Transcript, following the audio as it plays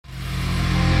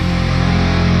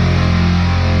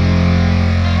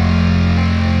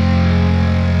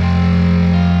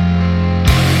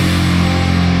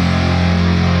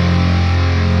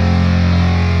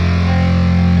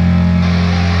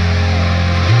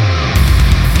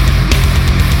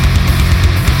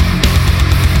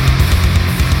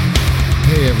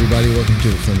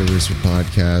welcome to the Thunder Rooster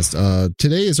podcast.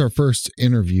 Today is our first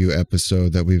interview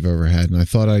episode that we've ever had, and I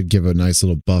thought I'd give a nice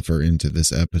little buffer into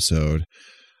this episode.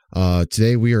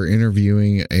 Today we are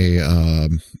interviewing a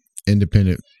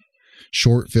independent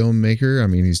short filmmaker. I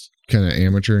mean, he's kind of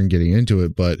amateur and getting into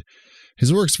it, but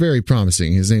his work's very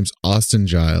promising. His name's Austin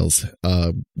Giles.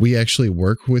 We actually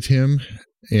work with him,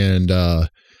 and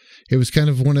it was kind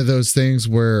of one of those things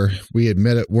where we had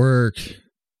met at work.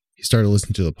 He started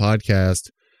listening to the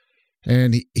podcast,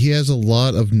 and he has a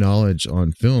lot of knowledge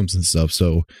on films and stuff.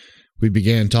 So we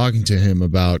began talking to him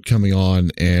about coming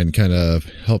on and kind of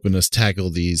helping us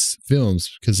tackle these films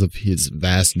because of his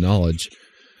vast knowledge.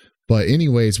 But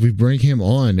anyways, we bring him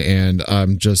on, and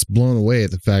I'm just blown away at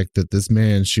the fact that this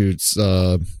man shoots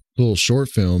little short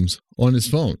films on his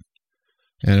phone.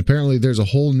 And apparently there's a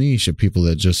whole niche of people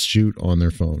that just shoot on their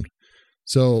phone.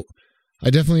 So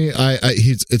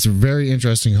it's a very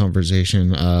interesting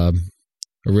conversation.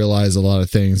 I realized a lot of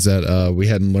things that we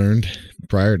hadn't learned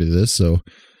prior to this. So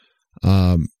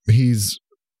he's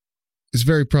a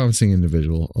very promising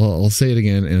individual. I'll say it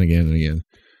again and again and again.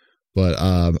 But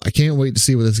I can't wait to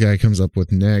see what this guy comes up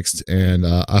with next. And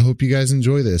I hope you guys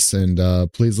enjoy this. And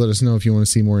please let us know if you want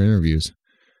to see more interviews.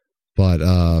 But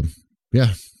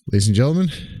yeah, ladies and gentlemen,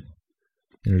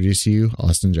 introduce to you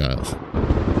Austin Giles.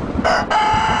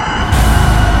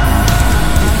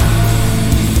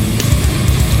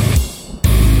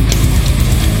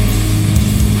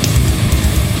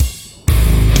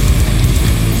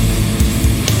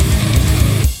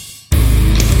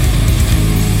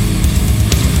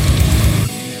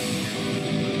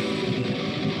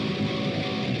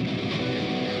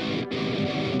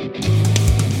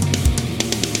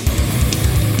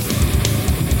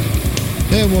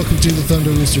 And welcome to the Thunder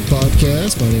Rooster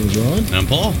podcast. My name is Ron. I'm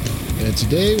Paul. And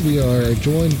today we are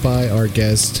joined by our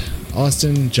guest,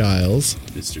 Austin Giles.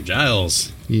 Mr.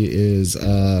 Giles. He is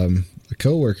a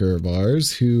coworker of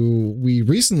ours who we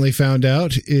recently found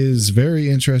out is very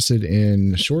interested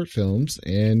in short films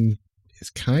and is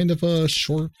kind of a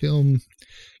short film,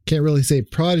 can't really say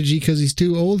prodigy because he's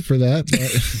too old for that, but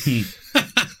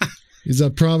he's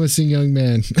a promising young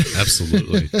man.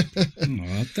 Absolutely.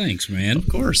 Aw, thanks, man. Of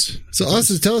course. So,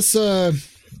 Austin, tell us,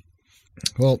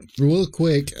 well, real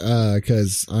quick,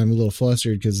 because I'm a little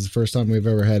flustered because it's the first time we've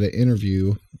ever had an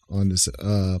interview on this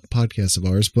podcast of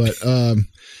ours. But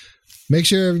make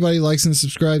sure everybody likes and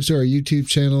subscribes to our YouTube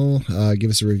channel. Give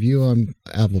us a review on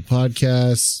Apple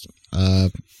Podcasts.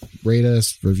 Rate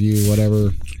us, review,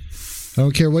 whatever. I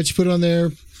don't care what you put on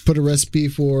there. Put a recipe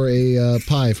for a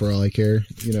pie for all I care.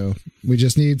 You know, we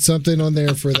just need something on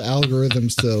there for the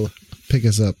algorithms to pick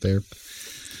us up there.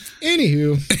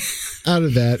 Anywho, out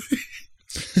of that.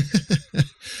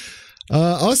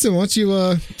 Austin, why don't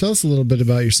you tell us a little bit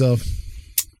about yourself?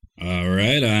 All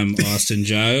right, I'm Austin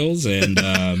Giles, and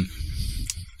I'm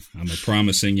a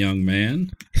promising young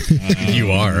man.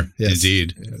 You are, yes,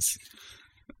 indeed. Yes.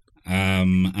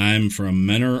 I'm from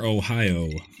Menor, Ohio.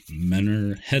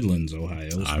 Menor Headlands,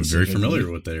 Ohio. I'm very familiar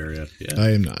with that area. Yeah. I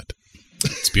am not.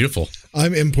 It's beautiful.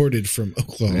 I'm imported from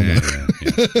Oklahoma. Yeah.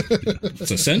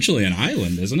 It's essentially an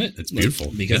island, isn't it? It's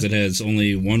beautiful. Because it has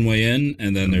only one way in,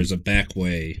 and then there's a back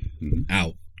way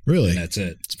out. Really? And that's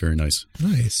it. It's very nice.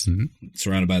 Nice. Mm-hmm.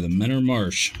 Surrounded by the Menor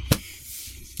Marsh.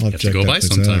 I'll have to go by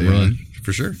sometime, Ron.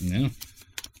 For sure. Yeah.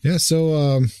 Yeah,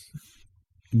 so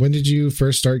when did you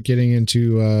first start getting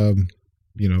into,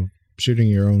 shooting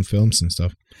your own films and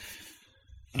stuff?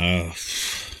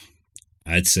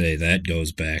 I'd say that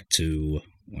goes back to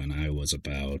when I was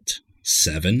about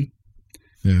 7.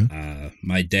 Yeah.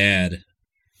 My dad,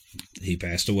 he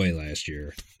passed away last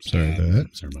year. Sorry about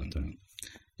that. Sorry about that.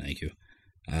 Thank you.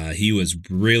 He was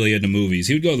really into movies.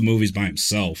 He would go to the movies by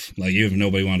himself. Like, even if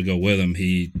nobody wanted to go with him,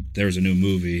 there was a new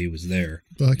movie, he was there.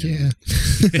 Fuck yeah.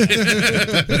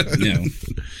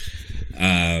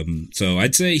 So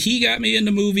I'd say he got me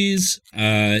into movies.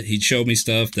 He'd show me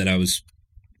stuff that I was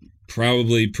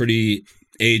probably pretty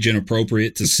age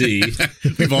inappropriate to see.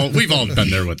 We've all been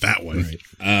there with that one.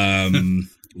 Right.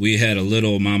 We had a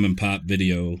little mom and pop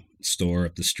video store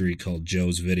up the street called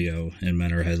Joe's Video in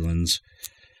Menor Headlands.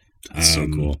 That's so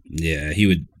cool. Yeah, he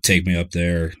would take me up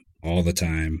there all the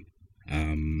time.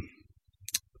 I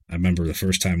remember the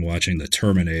first time watching The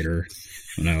Terminator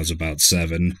when I was about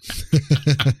 7.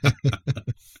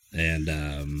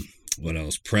 And what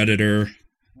else? Predator,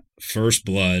 First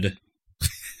Blood.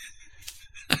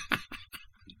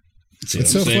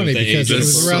 It's so funny because it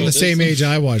was around the same age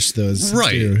I watched those.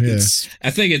 Right. Too. Yeah.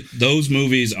 I think those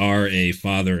movies are a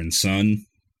father and son,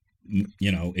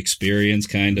 experience,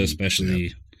 kind of,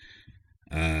 especially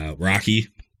Rocky.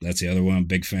 That's the other one.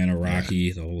 Big fan of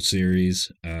Rocky, the whole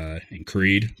series. And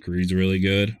Creed. Creed's really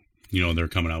good. You know, they're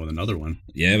coming out with another one.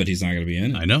 Yeah, but he's not going to be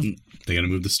in it. I know. They got to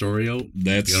move the story out.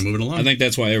 They got to move it along. I think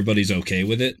that's why everybody's okay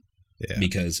with it. Yeah.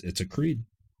 Because it's a Creed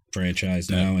franchise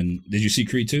now. And did you see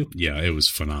Creed 2? Yeah, it was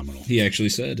phenomenal. He actually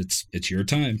said it's your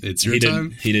time. It's your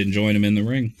time. He didn't join him in the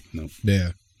ring. No.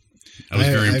 Yeah. I was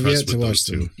very impressed yet to with watch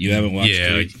those two. You haven't watched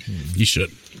Creed? You should.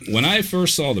 When I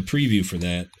first saw the preview for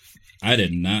that, I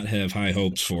did not have high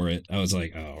hopes for it. I was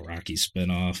like, "Oh, Rocky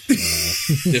spinoff.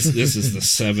 This is the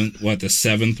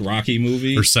seventh Rocky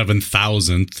movie or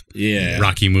 7,000th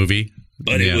Rocky movie."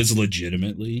 But it was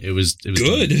legitimately it was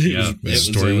good. Yeah, the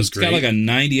story was great. It's got like a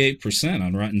 98%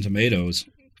 on Rotten Tomatoes.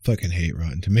 Fucking hate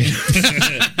Rotten Tomatoes.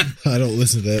 I don't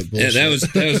listen to that bullshit. Yeah,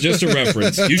 that was just a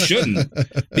reference. You shouldn't,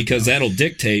 because that'll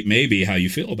dictate maybe how you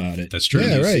feel about it. That's true.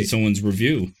 Yeah, You right. see someone's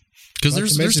review. Because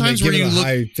there's times where you look look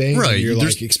high thing, right. and you're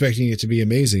like expecting it to be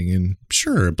amazing, and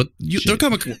sure, but they're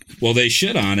coming. Well, they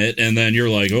shit on it, and then you're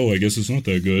like, "Oh, I guess it's not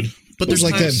that good." But there's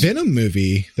like that Venom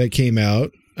movie that came out.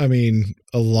 I mean,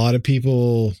 a lot of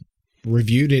people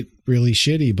reviewed it really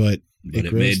shitty, but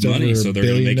it made money, so they're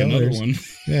going to make another one.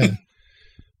 Yeah.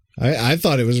 I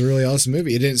thought it was a really awesome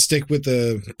movie. It didn't stick with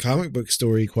the comic book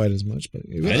story quite as much, but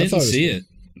I didn't see it.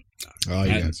 Oh,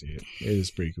 you gotta see it. It is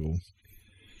pretty cool.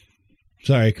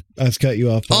 Sorry, I've cut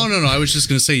you off, Paul. Oh, no. I was just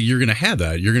going to say, you're going to have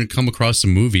that. You're going to come across a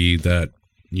movie that,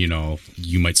 you know,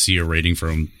 you might see a rating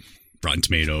from Rotten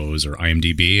Tomatoes or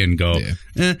IMDb and go,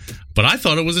 but I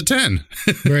thought it was a 10.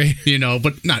 Right. You know,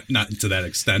 but not to that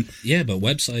extent. Yeah, but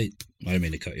I didn't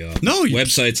mean to cut you off. No.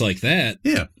 Websites like that,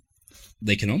 yeah,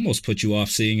 they can almost put you off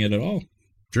seeing it at all.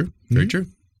 True. Very true.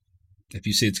 If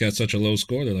you see it's got such a low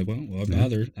score, they're like, well, why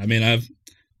bother? I mean,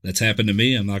 that's happened to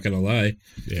me. I'm not going to lie.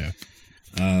 Yeah.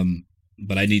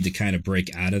 But I need to kind of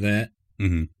break out of that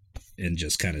and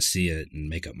just kind of see it and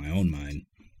make up my own mind.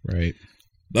 Right.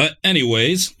 But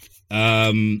anyways,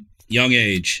 young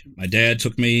age, my dad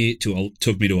took me to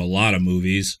a lot of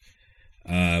movies.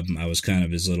 I was kind of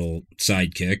his little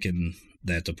sidekick in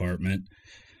that department.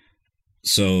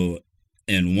 So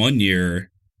in one year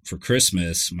for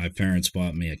Christmas, my parents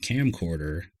bought me a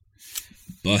camcorder,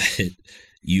 but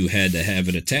you had to have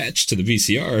it attached to the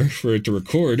VCR for it to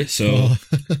record. So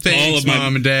thanks, all of my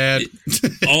mom and dad,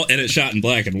 and it shot in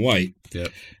black and white. Yep.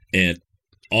 And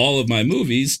all of my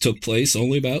movies took place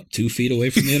only about 2 feet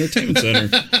away from the entertainment center.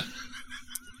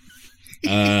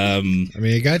 I mean,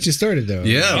 it got you started though.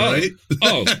 Yeah, right.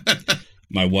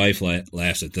 My wife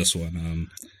laughs at this one.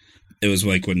 It was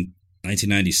like when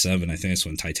 1997, I think that's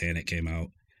when Titanic came out.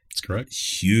 That's correct.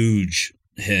 Huge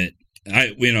hit.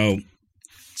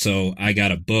 So I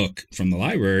got a book from the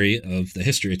library of the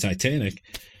history of Titanic.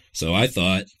 So I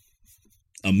thought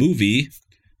a movie,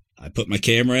 I put my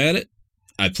camera at it,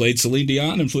 I played Celine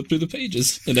Dion and flipped through the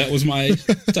pages. And that was my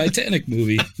Titanic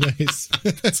movie. Nice.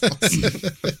 That's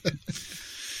awesome.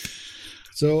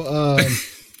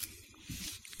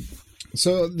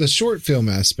 So the short film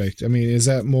aspect, I mean, is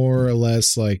that more or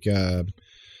less like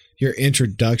your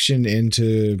introduction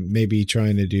into maybe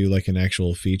trying to do like an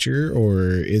actual feature, or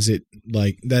is it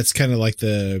like that's kind of like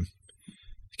the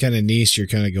kind of niche you're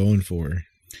kind of going for?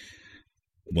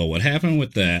 Well, what happened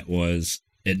with that was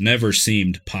it never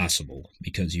seemed possible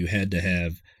because you had to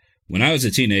have, when I was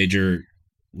a teenager,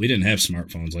 we didn't have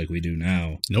smartphones like we do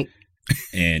now. Nope.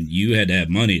 And you had to have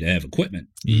money to have equipment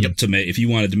to make, if you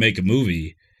wanted to make a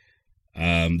movie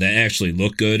that actually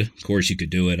looked good. Of course, you could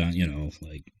do it on,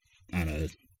 like on a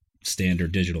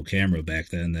standard digital camera back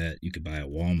then that you could buy at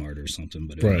Walmart or something,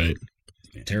 but it was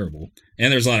terrible.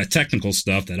 And there's a lot of technical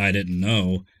stuff that I didn't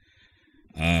know.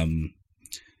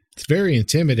 It's very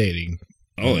intimidating.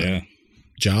 Oh, yeah.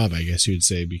 Job, I guess you'd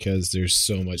say, because there's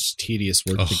so much tedious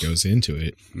work that goes into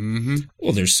it. Mm-hmm.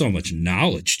 Well, there's so much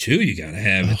knowledge too you got to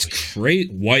have. It's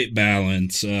great white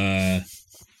balance,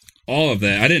 all of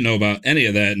that. I didn't know about any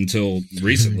of that until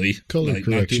recently. Color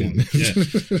correction.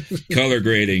 Color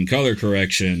grading, color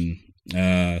correction,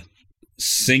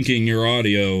 syncing your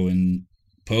audio and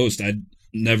post. I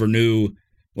never knew.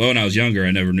 Well, when I was younger,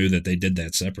 I never knew that they did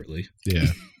that separately.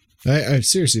 Yeah. I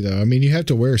seriously though, I mean, you have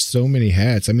to wear so many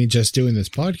hats. I mean, just doing this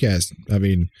podcast, I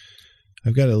mean,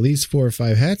 I've got at least 4 or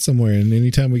 5 hats somewhere, and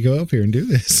anytime we go up here and do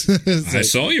this, I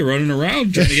saw you running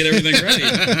around trying to get everything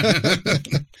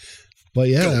ready. But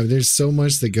yeah, there's so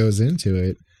much that goes into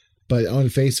it. But on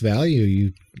face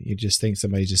value, you just think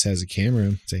somebody just has a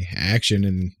camera, say action,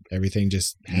 and everything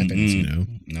just happens. No,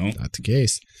 not the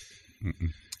case.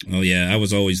 Oh yeah, I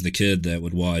was always the kid that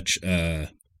would watch.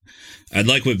 I'd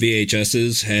like what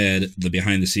VHSs had the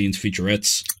behind the scenes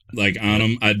featurettes like on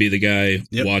them. I'd be the guy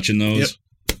watching those.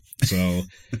 Yep. So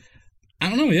I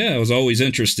don't know. Yeah, I was always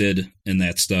interested in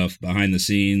that stuff behind the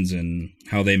scenes and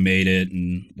how they made it,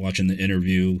 and watching the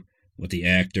interview with the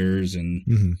actors,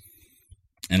 and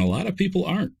and a lot of people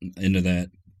aren't into that.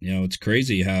 You know, it's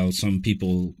crazy how some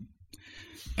people.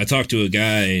 I talked to a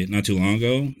guy not too long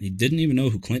ago. He didn't even know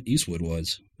who Clint Eastwood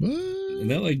was. What?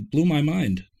 And that like blew my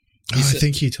mind. I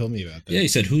think he told me about that. Yeah, he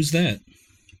said, "Who's that?"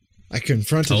 I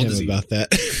confronted him about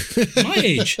that. My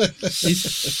age.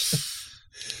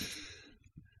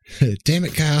 Damn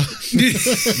it, Kyle.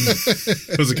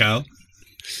 Was it Kyle?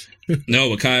 No,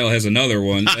 but Kyle has another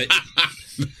one.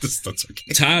 That's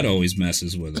okay. Todd always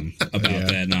messes with him about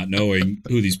that, not knowing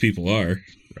who these people are.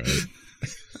 Right.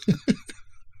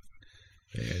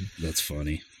 Man, that's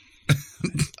funny.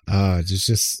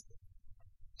 Just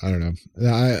I don't know.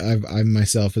 I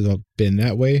myself have been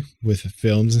that way with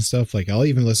films and stuff. Like I'll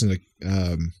even listen to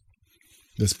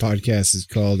this podcast is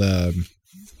called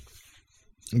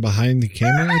Behind the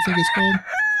Camera, I think it's called,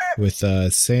 with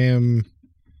Sam.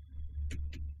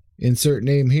 Insert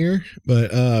name here,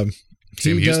 but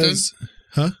Sam Houston? Does,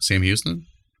 huh? Sam Houston?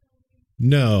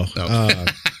 No. Oh.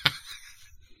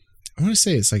 I want to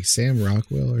say it's like Sam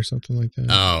Rockwell or something like that.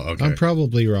 Oh, okay. I'm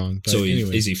probably wrong. But So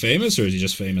anyway. is he famous, or is he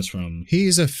just famous from...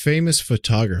 He's a famous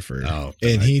photographer. Oh,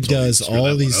 and he totally does screwed all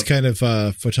that these one up. kind of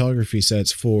photography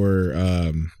sets for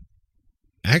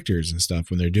actors and stuff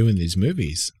when they're doing these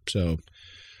movies. So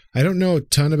I don't know a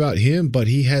ton about him, but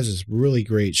he has this really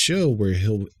great show where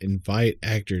he'll invite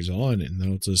actors on and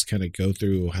they'll just kind of go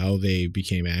through how they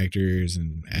became actors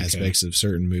and aspects of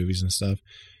certain movies and stuff.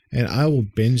 And I will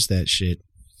binge that shit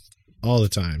all the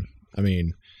time. I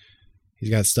mean,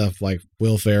 he's got stuff like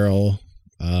Will Ferrell,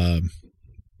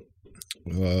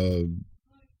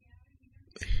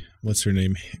 what's her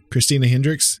name? Christina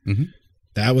Hendricks. Mm-hmm.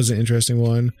 That was an interesting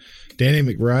one. Danny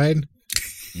McBride,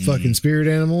 fucking spirit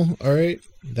animal. All right.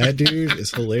 That dude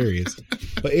is hilarious.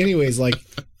 But anyways, like,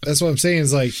 that's what I'm saying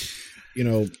is like, you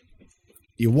know,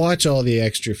 you watch all the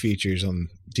extra features on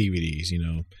DVDs, you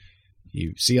know,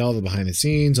 you see all the behind the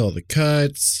scenes, all the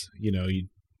cuts, you know, you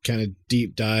kind of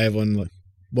deep dive on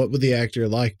what would the actor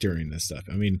like during this stuff.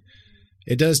 I mean,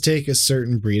 it does take a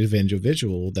certain breed of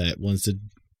individual that wants to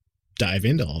dive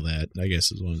into all that, I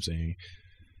guess is what I'm saying.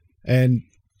 And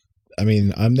I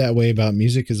mean, I'm that way about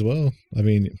music as well. I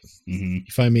mean, you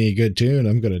find me a good tune,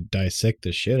 I'm going to dissect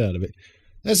the shit out of it.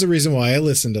 That's the reason why I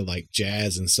listen to like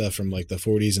jazz and stuff from like the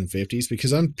 40s and 50s,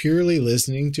 because I'm purely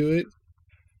listening to it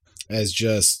as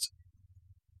just,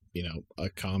 you know, a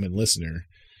common listener.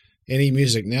 Any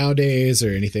music nowadays or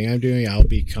anything I'm doing, I'll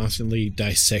be constantly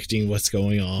dissecting what's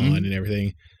going on and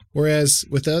everything. Whereas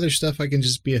with the other stuff, I can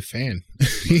just be a fan.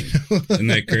 You know?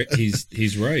 And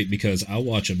he's right, because I'll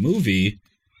watch a movie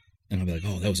and I'll be like,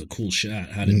 oh, that was a cool shot.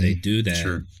 How did they do that?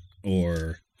 Sure.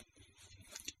 Or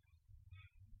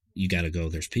you got to go,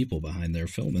 there's people behind there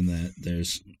filming that.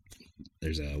 There's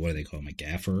a, what do they call him, a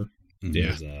gaffer?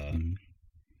 Yeah.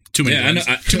 Too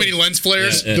many lens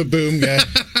flares. The boom guy.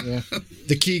 Yeah.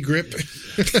 The key grip.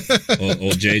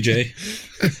 old JJ.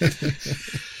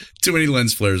 Too many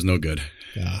lens flares, no good.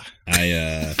 Yeah.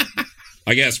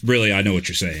 I guess really I know what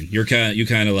you're saying. You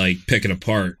kind of like pick it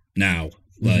apart now.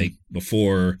 Like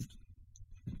before,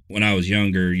 when I was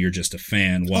younger, you're just a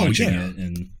fan watching it,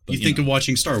 and you think of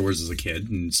watching Star Wars as a kid,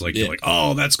 and it's like you're like,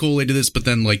 oh, that's cool, they did this. But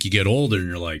then like you get older, and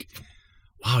you're like,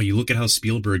 wow, you look at how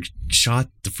Spielberg shot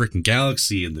the freaking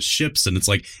galaxy and the ships, and it's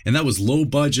like, and that was low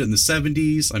budget in the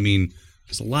 70s. I mean,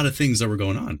 there's a lot of things that were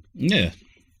going on. Yeah,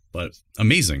 but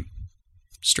amazing,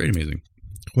 straight amazing.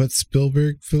 What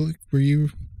Spielberg flick were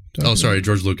you? Oh, sorry, about?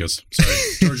 George Lucas. Sorry,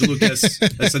 George Lucas.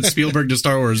 I said Spielberg to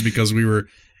Star Wars because we were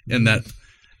in that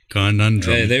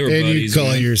conundrum. Hey, they were and buddies. You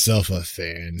call yourself a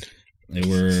fan? They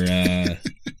were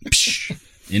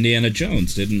Indiana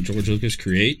Jones. Didn't George Lucas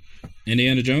create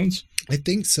Indiana Jones? I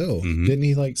think so. Mm-hmm. Didn't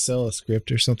he like sell a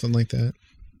script or something like that?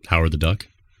 Howard the Duck.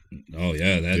 Oh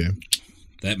yeah,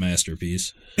 that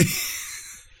masterpiece.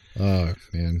 Oh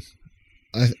man,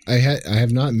 I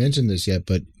have not mentioned this yet,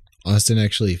 but Austin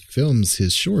actually films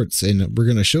his shorts, and we're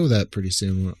going to show that pretty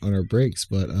soon on our breaks.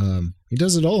 But he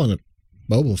does it all on a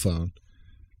mobile phone.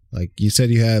 Like you said,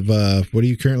 you have what are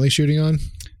you currently shooting on?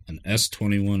 An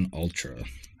S21 Ultra.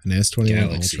 An S21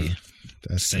 Galaxy. Ultra.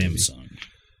 That's Samsung. Crazy.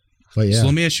 But yeah. So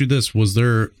let me ask you this: was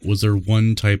there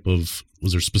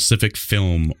specific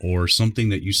film or something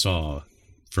that you saw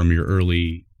from your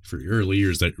early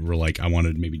years that were like, I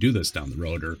wanted to maybe do this down the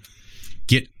road, or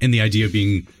get in the idea of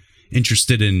being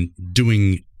interested in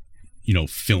doing, you know,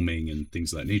 filming and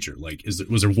things of that nature? Like,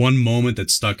 was there one moment that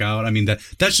stuck out? I mean,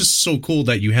 that's just so cool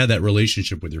that you had that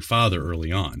relationship with your father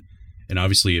early on, and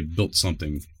obviously it built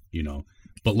something, you know.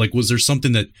 But like, was there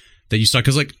something that that you saw?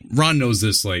 Because like Ron knows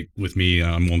this, like with me,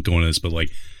 I won't go into this, but like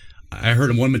I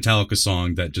heard one Metallica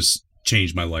song that just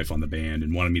changed my life on the band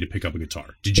and wanted me to pick up a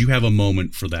guitar. Did you have a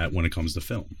moment for that when it comes to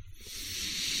film?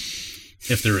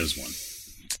 If there is one.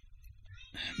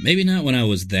 Maybe not when I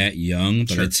was that young,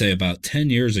 but Sure. I'd say about 10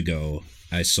 years ago,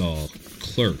 I saw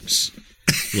Clerks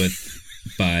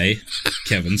by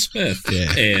Kevin Smith.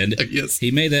 Yeah. And Yes. he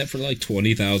made that for like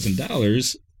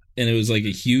 $20,000, and it was like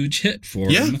a huge hit for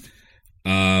him.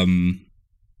 I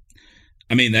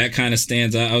mean, that kind of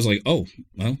stands out. I was like, oh,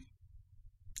 well,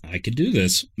 I could do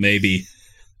this maybe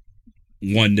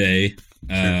one day.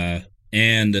 Sure.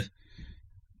 And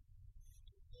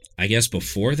I guess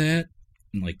before that,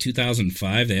 in like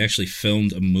 2005, they actually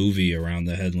filmed a movie around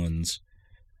the Headlands.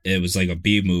 It was like a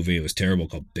B movie. It was terrible,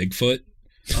 called Bigfoot.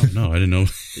 Oh no, I didn't know.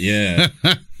 Yeah.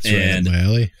 It's right And up my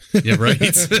alley. Yeah,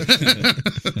 right.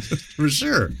 For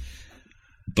sure.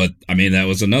 but I mean, that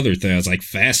was another thing. I was like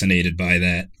fascinated by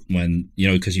that when, you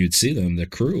know, because you'd see them, the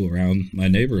crew around my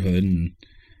neighborhood, and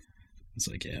it's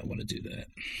like, yeah, I want to do that.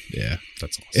 Yeah.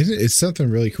 That's awesome. It's something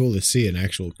really cool to see an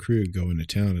actual crew go into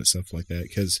town and stuff like that.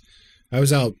 Because I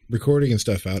was out recording and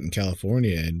stuff out in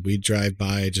California, and we'd drive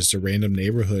by just a random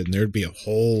neighborhood, and there'd be a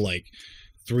whole like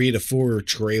 3 to 4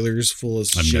 trailers full of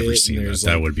I've shit. never seen and that. there's,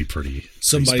 That like, would be pretty.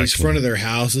 somebody's spectacular. front of their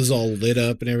house is all lit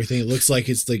up and everything. It looks like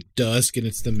it's like dusk and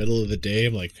it's the middle of the day.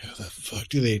 I'm like, how the fuck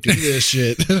do they do this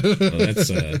shit?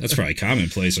 Well, that's probably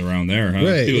commonplace around there, huh?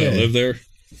 Right, People that yeah. live there.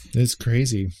 It's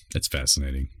crazy. That's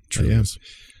fascinating. True. Yeah. is.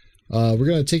 We're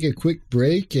going to take a quick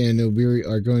break, and we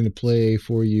are going to play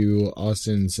for you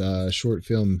Austin's short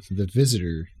film, The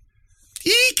Visitor.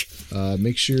 Eek!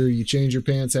 Make sure you change your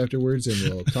pants afterwards,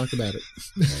 and we'll talk about it.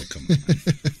 Oh, come on.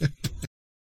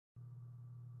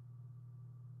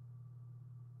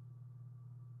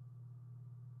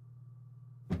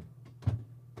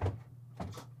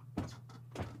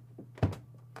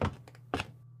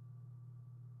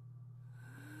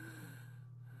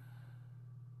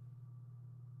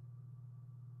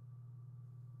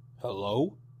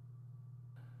 Hello?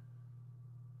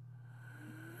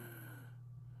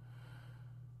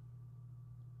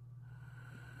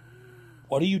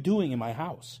 What are you doing in my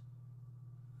house?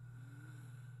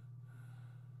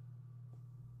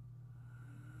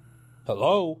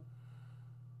 Hello?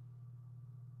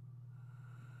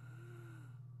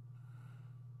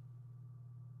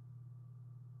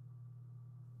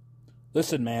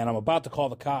 Listen, man, I'm about to call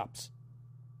the cops.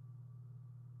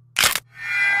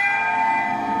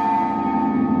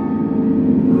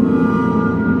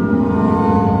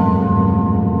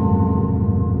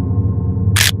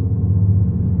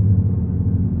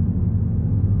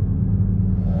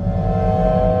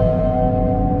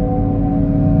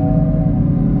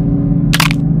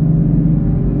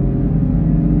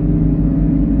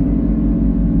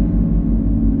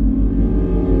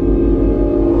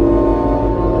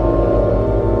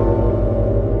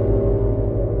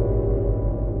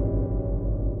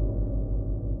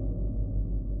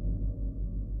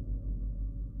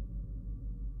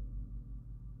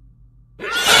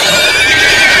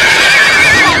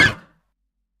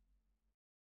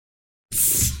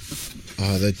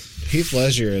 The Heath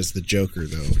Ledger as the Joker,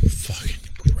 though, fucking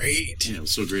great. Yeah, it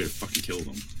was so great. I fucking killed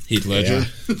him. Heath Ledger.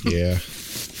 Yeah.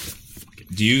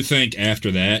 Do you think after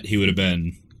that he would have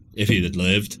been, if he had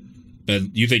lived?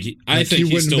 But you think I Like, think he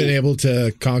he wouldn't still. have been able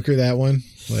to conquer that one,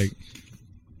 like,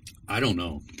 I don't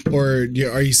know. or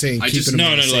are you saying I keeping just- him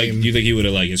No, in no. the Like, same? do you think he would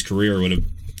have, like, his career would have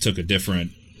took a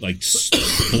different, like,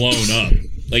 blown up?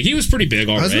 Like, he was pretty big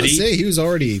I was already. gonna say he was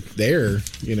already there,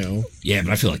 you know. Yeah,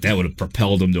 but I feel like that would have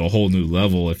propelled him to a whole new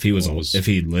level if he was Well, if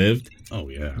he'd lived. Oh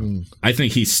yeah. I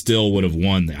think he still would have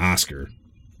won the Oscar.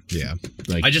 Yeah.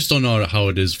 Like, I just don't know how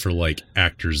it is for like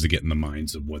actors to get in the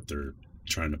minds of what they're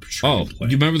trying to portray. oh, and play.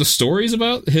 you remember the stories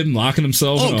about him locking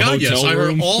himself in Oh a god, hotel yes, I heard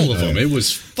room all of them. It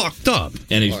was fucked up.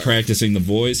 and he's practicing the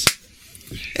voice?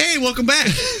 Hey, welcome back.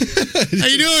 How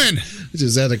you doing?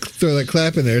 Just had to throw that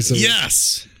clap in there. So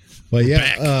Yes. But We're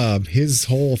yeah, his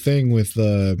whole thing with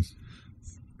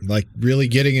like really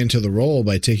getting into the role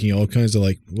by taking all kinds of,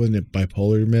 like, wasn't it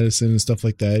bipolar medicine and stuff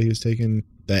like that he was taking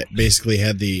that basically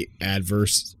had the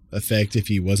adverse effect if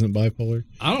he wasn't bipolar.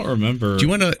 I don't remember. Do you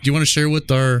want to share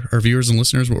with our viewers and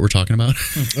listeners what we're talking about?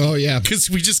 Oh yeah, Because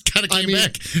we just kind of came mean,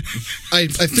 back. I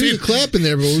threw the clap in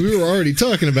there, but we were already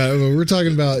talking about it. But we're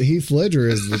talking about Heath Ledger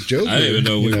as the Joker. I didn't even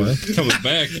know we you were coming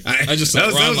back. I just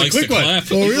thought that Ron was a likes quick to one.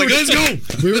 clap. Well, He's like, let's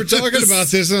go. We were talking about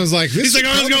this, and I was like, "This He's like, should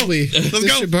 "All right, let's go. probably, Let's this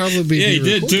go." should probably Yeah, be he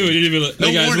did recorded." too. He didn't even.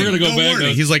 Hey guys, we're gonna go back.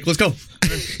 warning. He's like, let's go.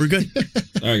 We're good.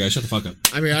 All right, guys, shut the fuck up.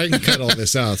 I mean, I can cut all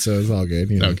this out, so it's all good.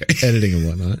 You know, Okay. editing and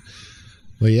whatnot.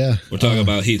 But yeah, We're talking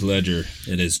about Heath Ledger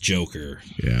and his Joker.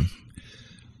 yeah.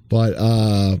 But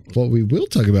what we will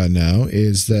talk about now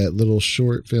is that little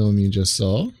short film you just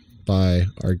saw by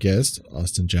our guest,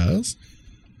 Austin Giles.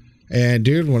 And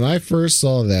dude, when I first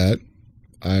saw that,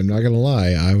 I'm not going to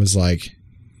lie, I was like,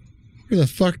 where the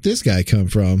fuck did this guy come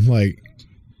from? Like,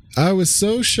 I was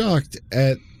so shocked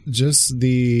at just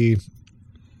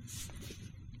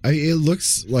it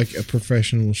looks like a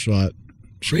professional shot.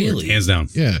 Really? Hands down.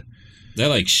 Yeah. That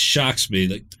like shocks me.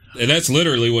 Like, and that's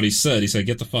literally what he said. He said,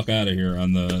 "Get the fuck out of here"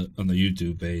 on the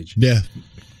YouTube page. Yeah.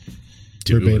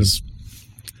 Dude, Verbatim.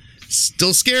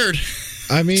 Still scared.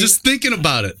 I mean, Just thinking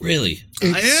about it. Really?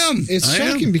 It's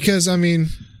shocking because, I mean,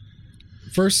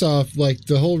 first off, like,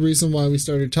 the whole reason why we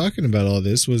started talking about all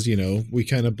this was, you know, we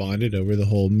kind of bonded over the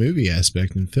whole movie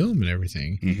aspect and film and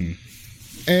everything. Mm-hmm.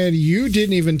 And you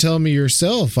didn't even tell me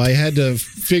yourself. I had to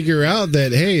figure out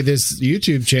that, hey, this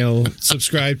YouTube channel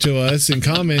subscribed to us and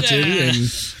commented. And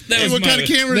That was What kind of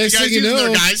camera Next you guys thing you using there,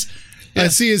 know- guys? I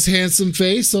see his handsome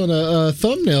face on a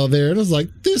thumbnail there. And I was like,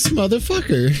 this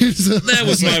motherfucker. So- That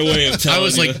was my way of telling I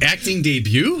was you. like, acting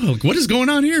debut? Like, what is going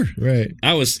on here? right.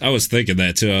 I was thinking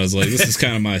that too. I was like, this is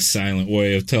kind of my silent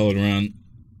way of telling Ron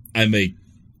I make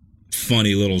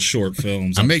funny little short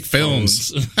films. I on make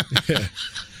films. phones.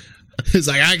 It's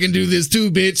like, I can do this too,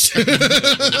 bitch.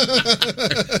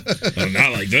 But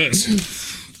not like this.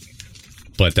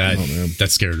 But that Oh, man.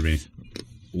 that scared me.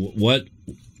 What?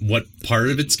 What part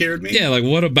of it scared me? Yeah, like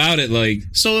what about it? Like,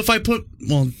 So if I put,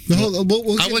 well,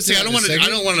 We'll I would say I don't want to. I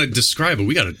don't want to describe it.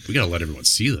 We gotta let everyone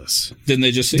see this. didn't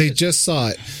they just see They it? just saw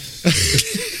it.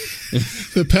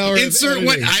 The power Insert of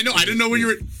what? editing. I know. I didn't know where you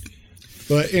were.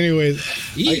 But anyways,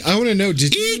 I want to know,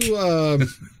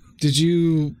 did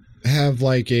you have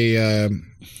like a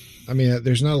I mean,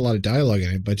 there's not a lot of dialogue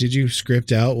in it, but did you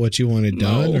script out what you wanted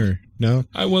done No. or no?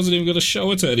 I wasn't even going to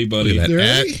show it to anybody. Look at that.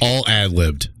 Really? All ad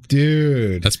libbed.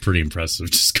 Dude. That's pretty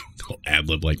impressive. Just go ad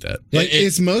lib like that. Like, It-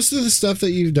 is most of the stuff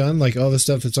that you've done, like all the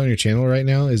stuff that's on your channel right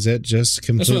now, is that just That's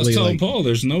what I was completely telling like, Paul.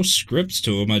 There's no scripts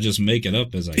to them. I just make it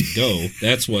up as I go.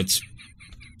 That's what's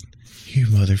you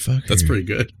motherfucker? That's pretty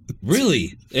good.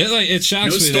 really. It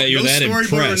shocks me that you're that storyboard or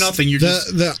impressed. nothing. You're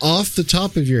just The off the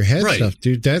top of your head Right. stuff,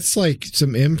 dude. That's like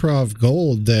some improv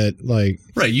gold that, like,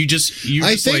 right. You I just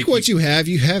think like, what you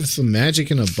have some magic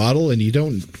in a bottle and you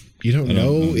don't know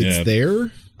know, it's yeah.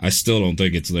 there. I still don't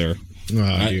think it's there.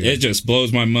 Oh, dude. It just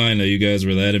blows my mind that you guys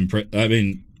were that impressed. I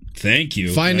mean, thank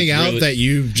you. Finding That's out really- that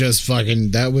you just fucking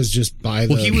that was just by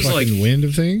the Well, he was fucking like- wind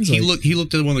of things. he Like,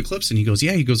 looked at one of the clips and he goes,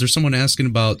 yeah. He goes, there's someone asking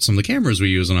about some of the cameras we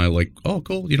use, and I like, oh,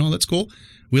 cool. You know, that's cool.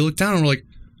 We look down and we're like,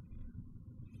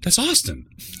 that's Austin.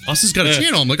 Austin's got a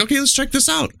channel. I'm like, okay, let's check this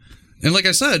out. And like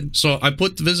I said, so I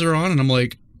put the visitor on, and I'm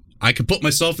like, I could put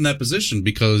myself in that position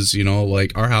because, you know,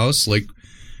 like our house, like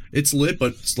it's lit,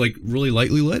 but it's like really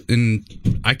lightly lit. And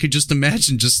I could just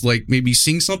imagine just like maybe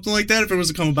seeing something like that if it was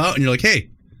to come about and you're like, hey.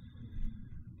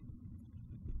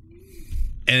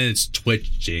 And it's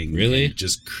twitching. Really? and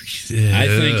just I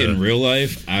think in real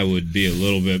life, I would be a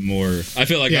little bit more. I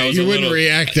feel like yeah, I was you a wouldn't little,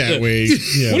 react that way.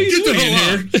 Yeah. What are you Get the doing in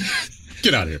hell here?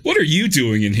 Get out of here. What are you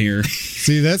doing in here?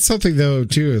 See, that's something though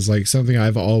too. Is like something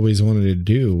I've always wanted to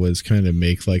do was kind of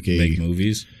make like a, Make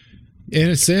movies. in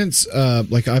a sense,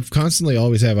 like I've constantly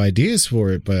always have ideas for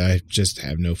it, but I just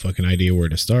have no fucking idea where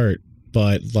to start.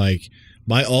 But like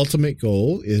my ultimate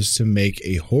goal is to make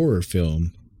a horror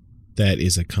film that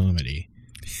is a comedy.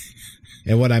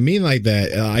 And what I mean like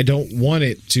that, I don't want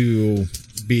it to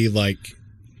be like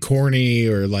corny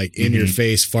or like in your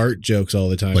face fart jokes all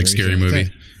the time. Like or Scary anything Movie.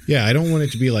 that. Yeah, I don't want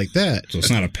it to be like that. So it's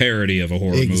not a parody of a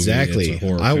horror Exactly. movie. It's a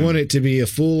horror I film. want it to be a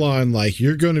full on, like,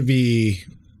 you're going to be,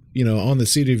 you know, on the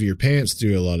seat of your pants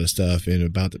through a lot of stuff and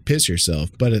about to piss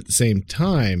yourself. But at the same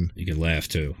time, You could laugh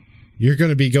too. you're going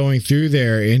to be going through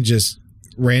there and just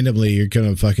randomly you're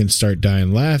going to fucking start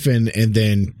dying laughing and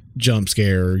then jump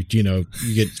scare or, you know,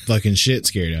 you get fucking shit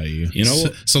scared out of you. You know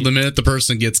what? So the minute the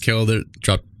person gets killed, they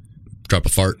drop a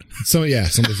fart. So, yeah,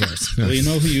 somebody else. Well, you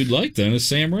know who you'd like then is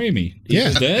Sam Raimi. Yeah.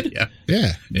 Evil Dead? Yeah.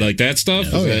 Yeah. Yeah. Like that stuff?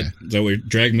 Oh, Is that what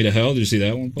Drag Me to Hell? Did you see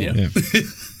that one, Paul? Yeah. Yeah.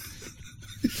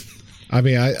 I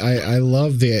mean, I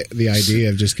love the idea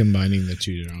of just combining the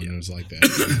two genres like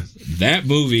that. That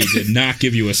movie did not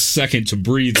give you a second to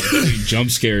breathe between jump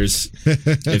scares.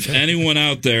 If anyone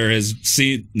out there has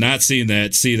not seen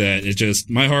that, see that. It just,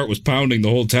 my heart was pounding the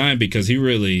whole time because he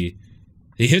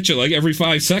hit you like every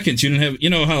 5 seconds. You didn't have, you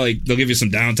know how like they'll give you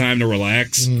some downtime to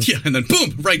relax? Yeah, and then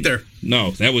boom, right there.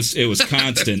 No, it was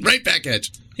constant. Right back at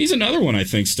you. He's another one I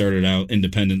think started out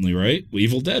independently, right?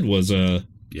 Evil Dead was a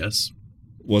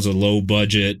low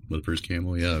budget. With Bruce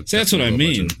Campbell, yeah. So that's what I Low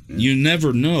mean. budget. Yeah. You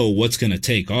never know what's going to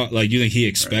take off. Like, you think he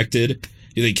expected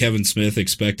You think Kevin Smith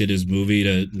expected his movie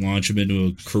to launch him into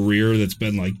a career that's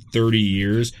been like 30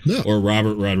 years? No. Or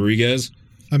Robert Rodriguez?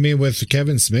 I mean, with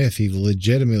Kevin Smith, he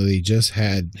legitimately just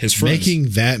had His friends. making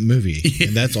that movie.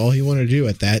 And that's all he wanted to do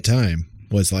at that time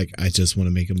was like, I just want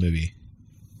to make a movie.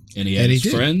 And he had And he his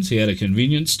did. friends. He had a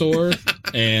convenience store.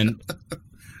 And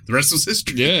The rest was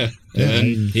history. yeah. Yeah.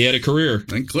 And he had a career.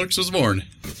 And Clerks was born.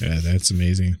 Yeah, that's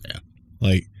amazing. Yeah.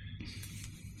 Like,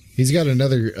 He's got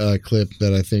another clip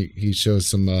that I think he shows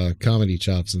some comedy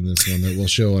chops in this one that we'll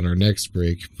show on our next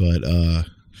break. But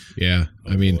yeah,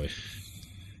 I mean, Boy.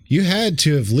 you had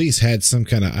to have at least had some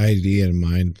kind of idea in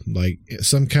mind, like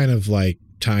some kind of like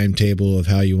timetable of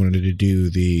how you wanted to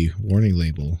do the warning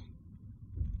label.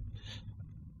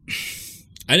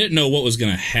 I didn't know what was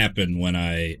going to happen when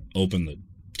I opened the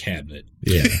cabinet.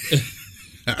 Yeah.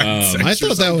 I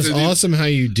thought that was awesome how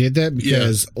you did that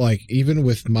because, like, even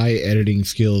with my editing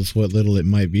skills, what little it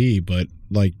might be, but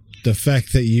like the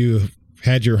fact that you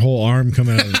had your whole arm come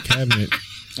out of the cabinet,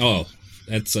 Oh,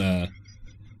 that's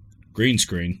green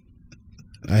screen.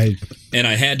 I And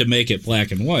I had to make it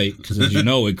black and white because, as you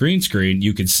know, with green screen,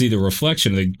 you could see the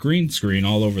reflection of the green screen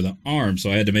all over the arm. So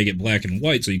I had to make it black and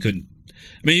white so you couldn't.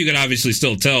 I mean, you could obviously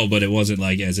still tell, but it wasn't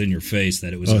like as in your face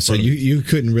that it was. oh, in so front of- you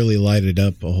couldn't really light it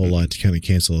up a whole lot to kind of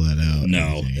cancel that out.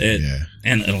 No, yeah,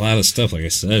 and a lot of stuff, like I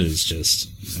said, is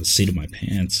just the seat of my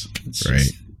pants. It's right.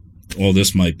 just, well,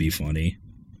 this might be funny,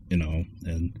 you know,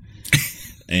 and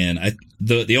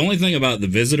the only thing about The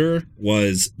Visitor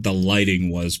was the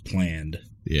lighting was planned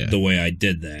Yeah, the way I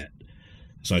did that.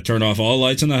 So I turned off all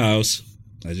lights in the house.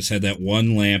 I just had that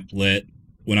one lamp lit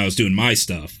when I was doing my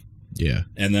stuff. yeah,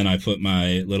 And then I put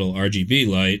my little RGB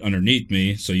light underneath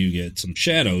me so you get some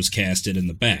shadows casted in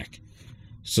the back.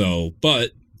 So,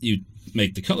 but you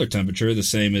make the color temperature the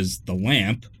same as the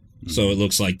lamp. So it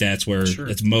looks like that's where Sure.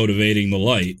 it's motivating the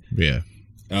light. yeah.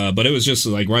 But it was just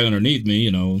like right underneath me,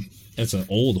 you know. That's an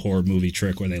old horror movie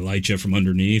trick where they light you from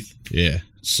underneath. Yeah.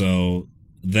 So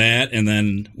that, and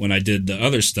then when I did the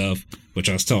other stuff, which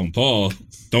I was telling Paul,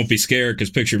 don't be scared because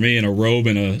picture me in a robe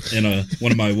in a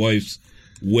one of my wife's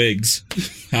wigs,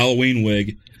 Halloween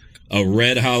wig, a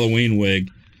red Halloween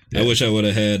wig. I wish I would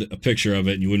have had a picture of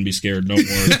it and you wouldn't be scared no more.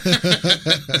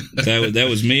 That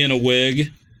was me in a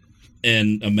wig,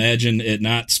 and imagine it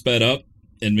not sped up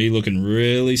and me looking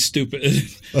really stupid,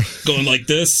 going like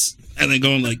this and then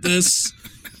going like this.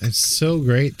 It's so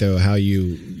great though how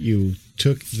you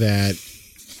took that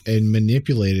and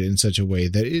manipulated it in such a way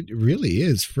that it really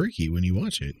is freaky when you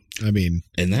watch it. I mean,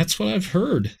 And that's what I've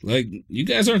heard. Like, you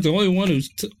guys aren't the only one who's,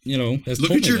 has Look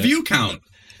told at me your that. view count.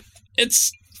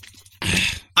 It's,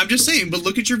 I'm just saying, but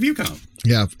look at your view count.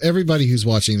 yeah, everybody who's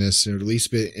watching this or at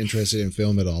least bit interested in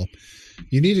film at all,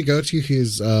 you need to go to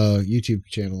his YouTube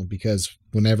channel because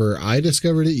whenever I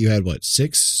discovered it, you had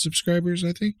 6 subscribers,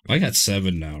 I think. I got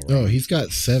 7 now. Right? Oh, he's got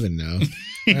 7 now.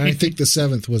 And I think the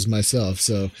 7th was myself.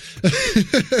 So,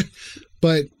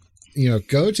 but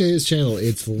go to his channel.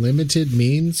 It's Limited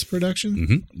Means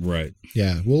Production. Right.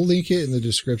 Yeah, we'll link it in the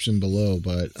description below.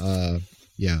 But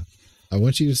yeah, I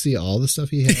want you to see all the stuff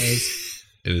he has.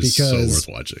 It is so Because-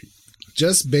 worth watching.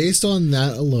 Just based on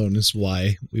that alone is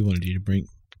why we wanted you to bring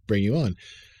you on.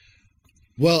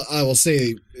 Well, I will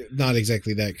say not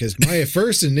exactly that because my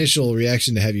first initial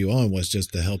reaction to have you on was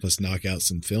just to help us knock out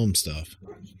some film stuff.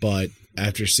 But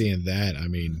after seeing that, I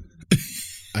mean,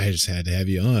 I just had to have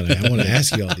you on. I want to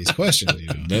ask you all these questions.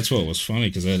 That's what was funny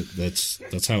because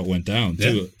that's how it went down,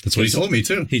 Yeah, too. that's what he told me,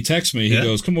 too. He texts me. He Yeah.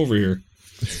 goes, come over here.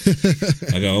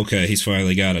 I go, okay, he's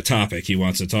finally got a topic he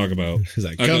wants to talk about. He's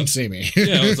like, I "Come go- see me."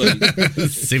 Yeah, I was like,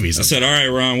 See me I said, all right,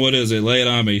 Ron, what is it? Lay it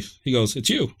on me. He goes, it's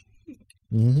you.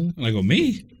 Mhm. And I go,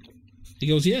 me? He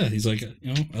goes, yeah. He's like,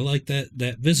 I like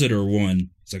that visitor one.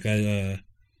 He's like, and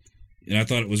I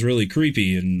thought it was really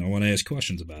creepy, and I want to ask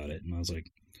questions about it. And I was like,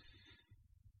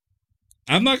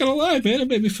 I'm not gonna lie, man, it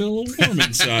made me feel a little warm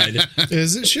inside.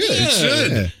 As it should. Yeah. It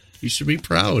should. Yeah. You should be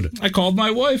proud. I called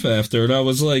my wife after, and I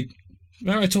was like,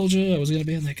 remember I told you I was gonna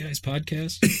be on that guy's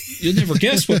podcast? You'd never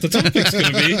guess what the topic's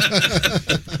gonna be.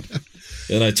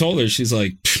 And I told her, she's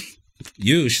like,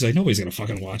 you? She's like, nobody's gonna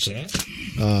fucking watch that.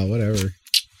 Whatever.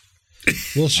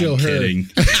 We'll show I'm her. kidding.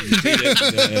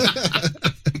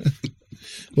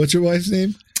 What's your wife's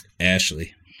name?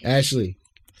 Ashley. Ashley.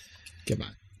 Come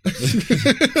on.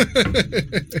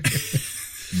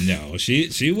 No,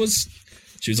 she was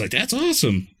like, that's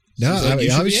awesome. No, She's like, I mean, "You should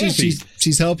be obviously happy."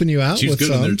 she's helping you out She's with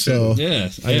good in there, some. too. So Yeah,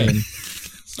 I yeah. mean,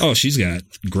 Oh, she's got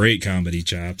great comedy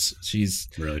chops. She's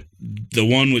Really. the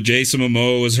one with Jason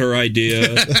Momoa was her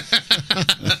idea.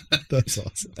 that's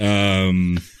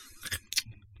awesome.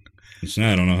 So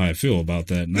now I don't know how I feel about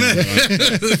that. Now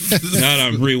that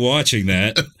I'm rewatching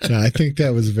that. No, I think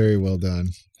that was very well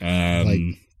done.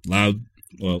 Loud.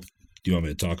 Well, do you want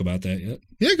me to talk about that yet?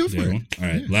 Yeah, go for it. All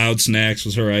right. Yeah. Loud Snacks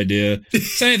was her idea.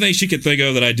 It's anything she could think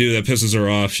of that I do that pisses her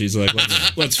off. She's like,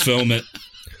 let's film it.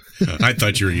 I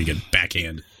thought you were going to get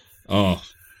backhand. Oh.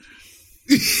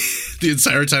 The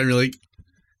entire time you're like,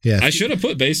 Yeah, I should have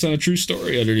put based on a true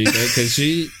story underneath that because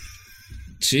she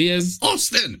has.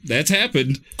 Austin! That's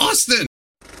happened. Austin!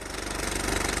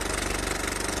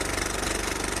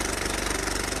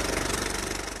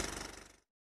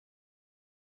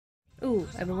 Ooh,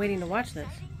 I've been waiting to watch this.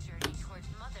 Journey towards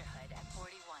motherhood at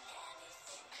 41.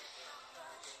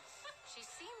 She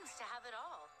seems to have it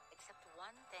all, except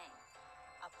one thing.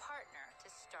 A partner to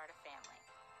start a family.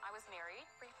 I was married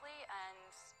briefly, and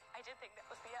I did think that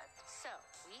was the end. So,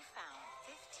 we found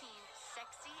 15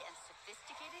 sexy and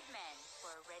sophisticated men who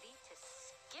are ready to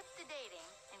skip the dating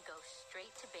and go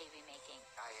straight to baby making.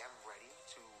 I am ready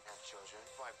to have children.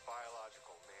 My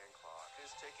biological man clock is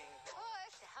ticking.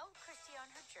 To help Christy on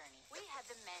her journey, we had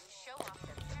the men show off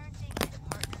their parenting and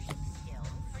partnership skills.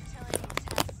 Fertility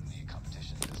tests. The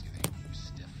competition is getting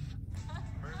stiff.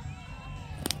 Motherhood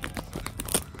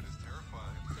is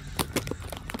terrifying. Who is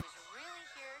really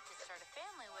here to start a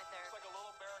family with her. It's like a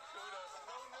little barracuda.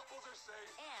 No nipples are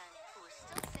safe. And who is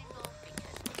still single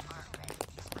because they aren't ready.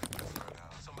 Right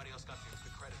now. Somebody else got the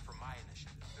credit for my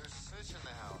initiative. There's a snitch in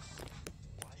the house.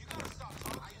 You gotta stop.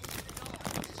 I need to know.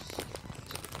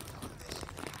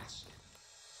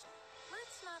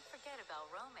 Let's not forget about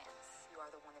romance. You are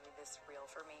the one that made this real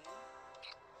for me.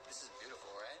 This is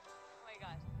beautiful, right? Oh my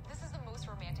god. This is the most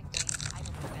romantic date I've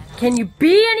ever been on. Can you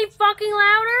be any fucking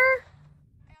louder?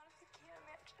 I honestly can't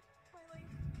imagine my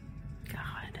life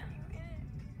God. in it.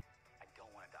 I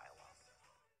don't want to die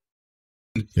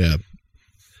alone. Yeah.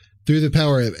 Through the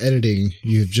power of editing,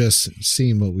 you've just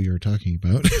seen what we were talking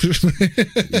about.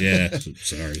 Yeah.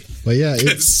 Sorry. But yeah,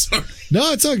 it's sorry.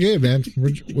 no, it's all good, man.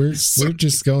 We're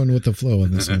just going with the flow on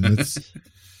this one.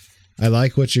 I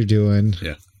like what you're doing.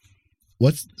 Yeah.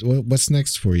 What's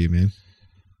next for you, man?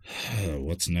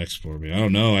 What's next for me? I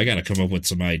don't know. I got to come up with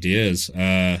some ideas.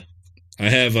 I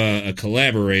have a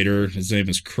collaborator. His name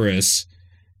is Chris.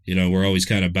 You know, we're always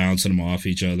kind of bouncing them off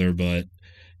each other, but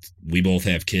we both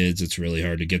have kids. It's really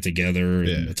hard to get together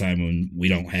in a time when we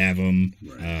don't have them.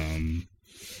 Right.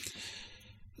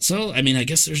 So, I mean, I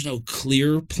guess there's no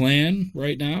clear plan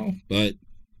right now, but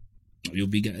you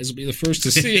guys will be the first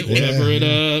to see it whenever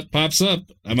it pops up.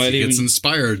 I might even gets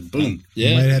inspired. Boom.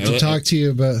 yeah, Might have to talk to you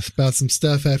about some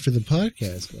stuff after the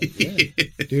podcast. But yeah.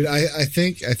 Dude, I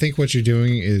think what you're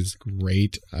doing is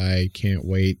great. I can't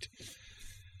wait.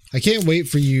 I can't wait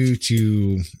for you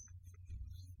to,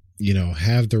 you know,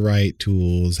 have the right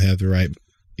tools, have the right,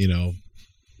 you know,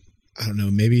 I don't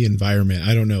know, maybe environment.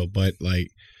 I don't know, but like,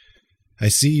 I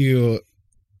see you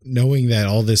knowing that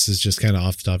all this is just kind of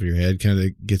off the top of your head kind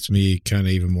of gets me kind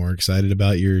of even more excited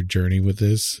about your journey with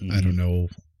this. Mm-hmm. I don't know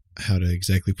how to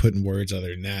exactly put in words other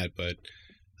than that, but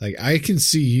like I can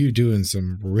see you doing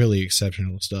some really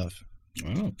exceptional stuff.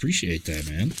 Oh, appreciate that,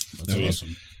 man. That's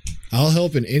awesome. I'll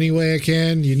help in any way I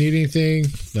can. You need anything,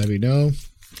 let me know.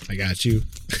 I got you.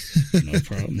 No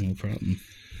problem.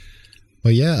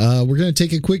 Well, yeah, we're going to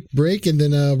take a quick break and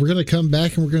then we're going to come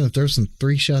back and we're going to throw some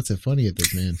 3 shots at funny at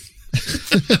this man.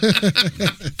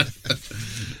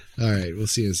 All right, we'll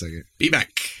see you in a second. Be back.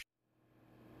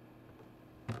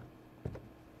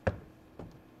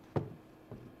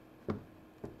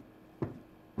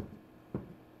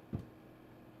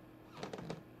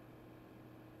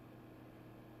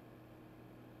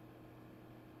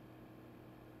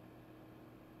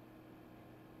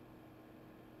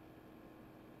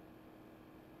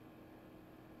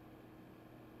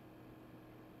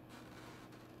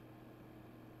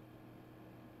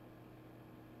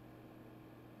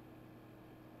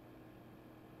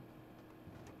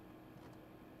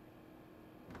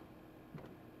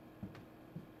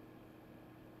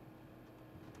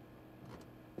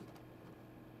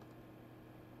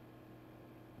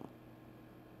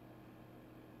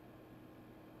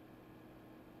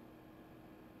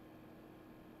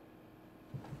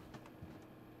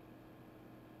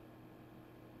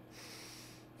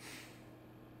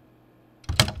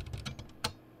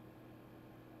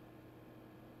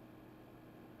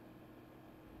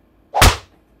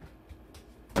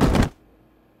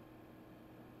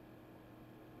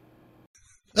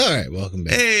 All right, welcome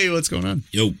back. Hey, what's going on?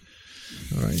 Yo.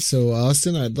 All right, so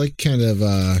Austin, I'd like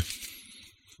I'd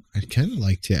kind of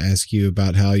like to ask you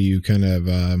about how you kind of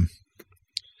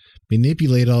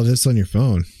manipulate all this on your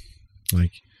phone.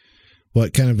 Like,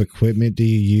 what kind of equipment do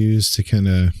you use to kind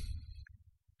of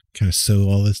kind of sew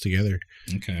all this together.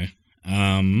 Okay.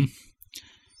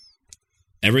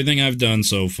 Everything I've done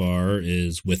so far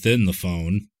is within the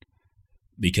phone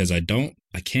because I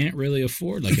can't really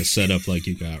afford like a setup like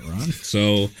you got, Ron.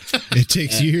 So it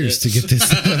takes years to get this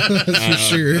for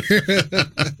sure.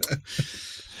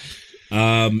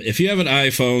 If you have an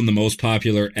iPhone, the most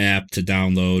popular app to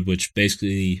download, which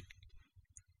basically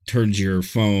turns your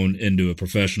phone into a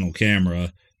professional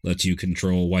camera, lets you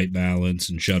control white balance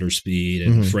and shutter speed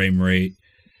and frame rate.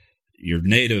 Your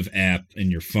native app in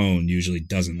your phone usually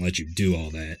doesn't let you do all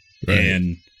that. Right.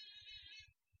 And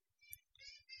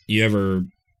you ever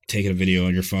taken a video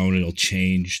on your phone, it'll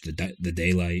change the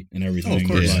daylight and everything. Oh, of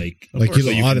course. Like it'll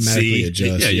so automatically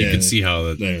adjust. Yeah, you can see how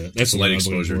that's the light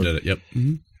exposure did it. Yep.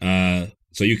 Mm-hmm.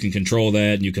 So you can control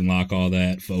that and you can lock all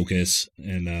that, focus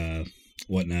and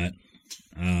whatnot.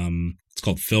 It's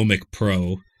called Filmic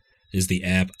Pro is the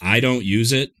app. I don't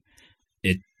use it.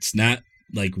 It's not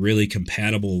like really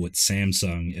compatible with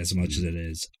Samsung as much as it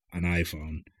is on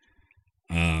iPhone.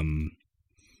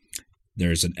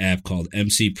 There's an app called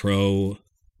MC Pro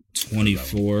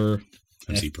 24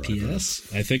 MC Pro,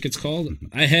 FPS, I think it's called.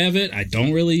 I have it. I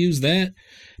don't really use that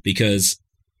because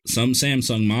some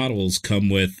Samsung models come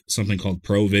with something called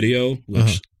Pro Video,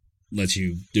 which lets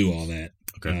you do all that.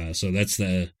 Okay. So that's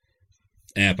the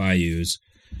app I use.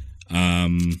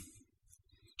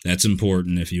 That's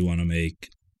important if you want to make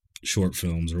short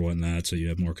films or whatnot, so you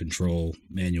have more control,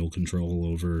 manual control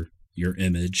over your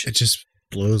image. It just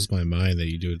blows my mind that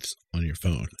you do it on your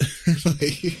phone.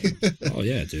 Oh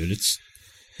yeah, dude, it's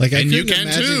like and you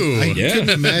can too. I couldn't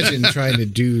imagine trying to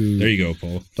do. There you go,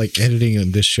 Paul. Like editing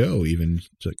on this show, even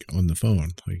like on the phone.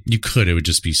 Like you could. It would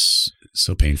just be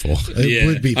so painful. It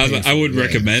would be. Painful, I would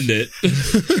recommend it.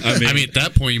 I mean, at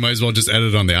that point, you might as well just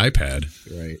edit on the iPad.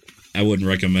 Right. I wouldn't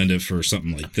recommend it for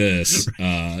something like this.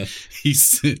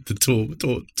 He's the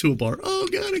toolbar. Oh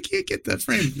god, I can't get that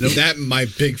frame. Nope. That my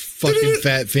big fucking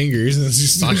fat fingers.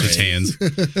 Sasha's hands.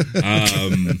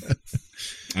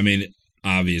 I mean,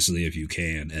 obviously, if you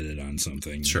can edit on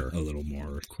something, sure, a little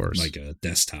more, of course, like a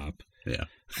desktop. Yeah.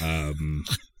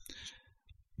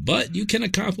 But you can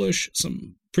accomplish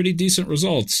some pretty decent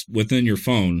results within your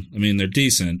phone. I mean, they're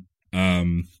decent.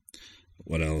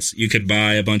 What else? You could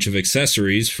buy a bunch of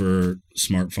accessories for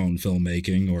smartphone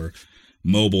filmmaking or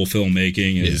mobile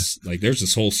filmmaking. Like there's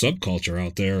this whole subculture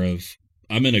out there of,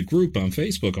 I'm in a group on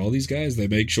Facebook. All these guys, they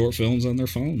make short films on their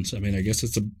phones. I mean, I guess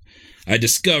I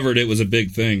discovered it was a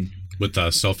big thing. With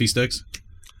selfie sticks?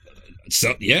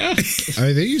 So, yeah. I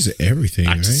mean, they use everything,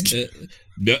 right?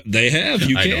 They have.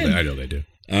 You can. I know they do.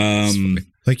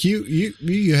 Like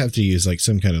you have to use like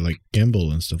some kind of like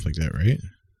gimbal and stuff like that, right?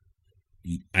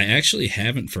 I actually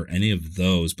haven't for any of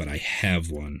those, but I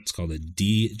have one. It's called a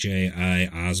DJI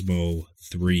Osmo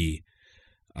 3.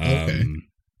 Okay.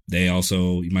 They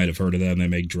also, you might have heard of them. They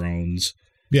make drones.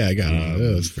 Yeah, I got one of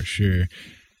those for sure.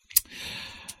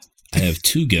 I have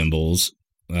two gimbals.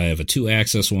 I have a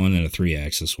 2-axis one and a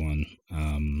 3-axis one. I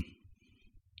don't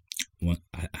know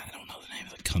the name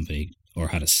of the company or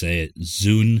how to say it.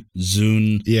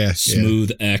 Zune. Yeah.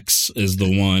 Smooth X is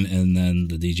the one, and then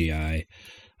the DJI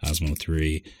Osmo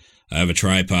 3. I have a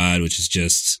tripod, which is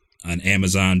just an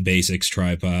Amazon Basics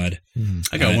tripod.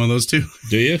 I got one of those too.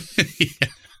 Do you? Yeah.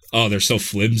 Oh, they're so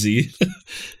flimsy.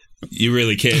 You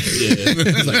really can't. Yeah.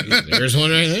 Like, there's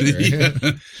one right there.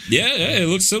 Yeah, it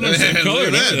looks similar, same color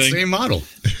and everything. Same model.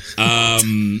 I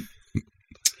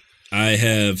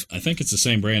think it's the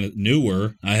same brand.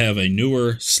 Newer. I have a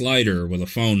newer slider with a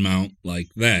phone mount like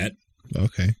that.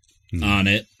 Okay. On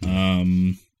it.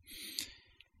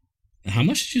 How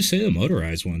much did you say the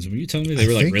motorized ones? Were you telling me they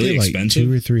were like really expensive?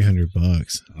 $200 or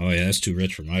 $300. Oh yeah, that's too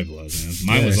rich for my blood, man.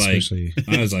 Mine was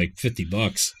like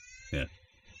 $50. Yeah.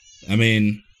 I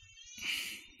mean,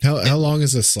 how long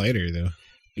is a slider though?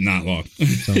 Not long.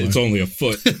 It's only a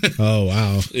foot. Oh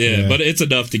wow. Yeah, but it's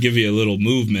enough to give you a little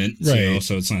movement, right?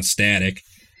 So it's not static.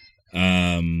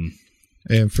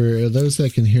 And for those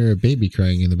that can hear a baby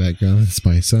crying in the background, it's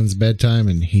my son's bedtime,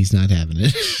 and he's not having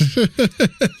it.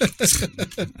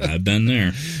 I've been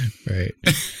there. Right.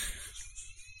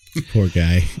 Poor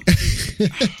guy.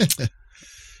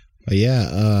 But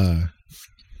yeah,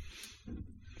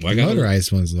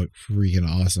 motorized ones look freaking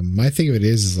awesome. My thing of it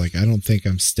is like I don't think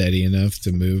I'm steady enough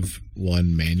to move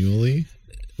one manually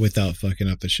without fucking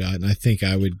up the shot, and I think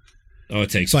I would. Oh, it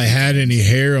takes. If I had any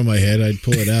hair on my head, I'd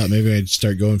pull it out. Maybe I'd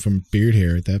start going from beard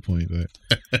hair at that point. But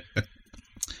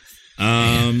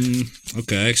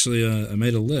okay, actually, I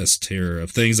made a list here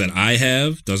of things that I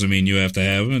have. Doesn't mean you have to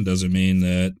have them. Doesn't mean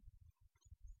that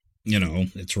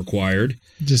it's required.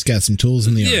 Just got some tools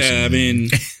in the arsenal. Yeah, I mean,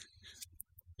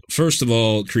 first of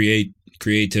all, create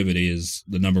creativity is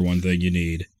the number one thing you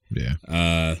need.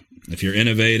 Yeah. If you're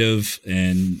innovative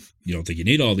and you don't think you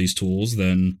need all these tools,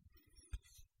 then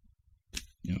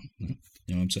you know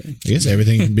what I'm saying. I guess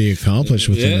everything can be accomplished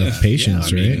with enough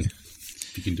patience, I mean, right?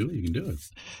 If you can do it, you can do it.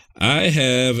 I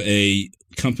have a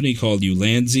company called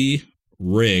Ulanzi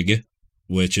Rig,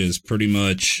 which is pretty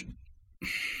much.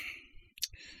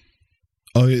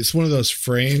 Oh, it's one of those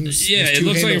frames. Yeah, There's it two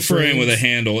looks like a handle frame with a frames.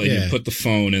 handle, and Yeah. you put the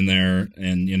phone in there,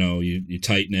 and you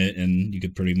tighten it, and you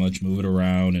could pretty much move it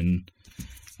around. And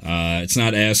it's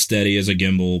not as steady as a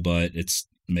gimbal, but it's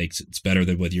better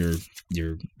than with your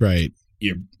Right.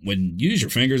 when you use your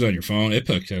fingers on your phone, it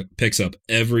picks up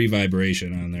every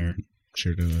vibration on there.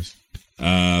 Sure does.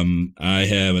 I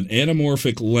have an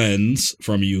anamorphic lens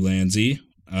from Ulanzi,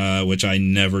 which I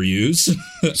never use. I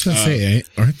was gonna say,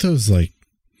 aren't those like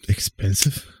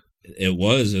expensive? It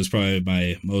was probably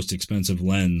my most expensive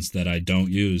lens that I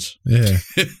don't use Yeah.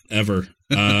 ever.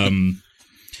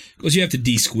 Because you have to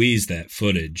de-squeeze that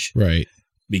footage. Right.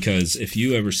 Because if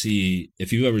you've ever seen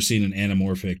an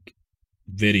anamorphic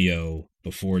video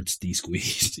before it's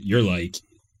de-squeezed, you're like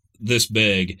this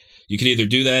big. You can either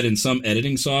do that in some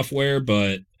editing software,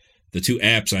 but the two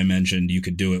apps I mentioned, you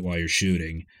could do it while you're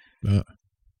shooting.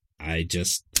 I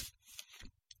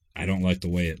don't like the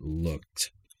way it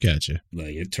looked. Gotcha.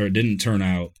 Like it didn't turn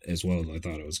out as well as I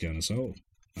thought it was gonna. So,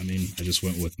 I mean, I just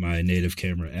went with my native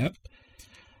camera app.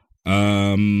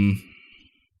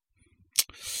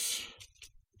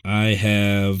 I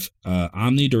have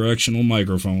omnidirectional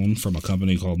microphone from a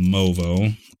company called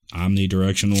Movo.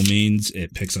 Omnidirectional means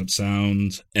it picks up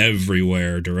sound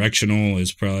everywhere. Directional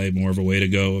is probably more of a way to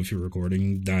go if you're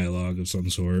recording dialogue of some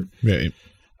sort. Right.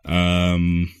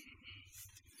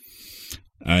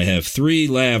 I have 3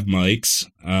 lav mics,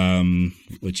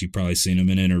 which you've probably seen them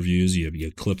in interviews.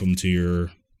 You clip them to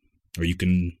or you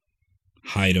can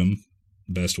hide them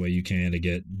the best way you can to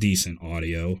get decent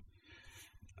audio.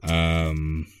 I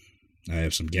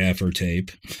have some gaffer tape,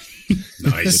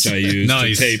 Nice. which I use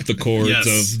Nice. to tape the cords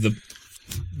Yes. of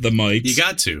the mics. You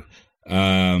got to.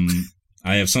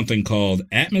 I have something called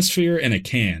Atmosphere in a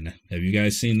Can. Have you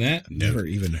guys seen that? Never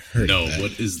even heard No, of that.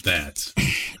 what is that?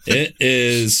 It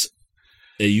is.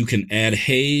 You can add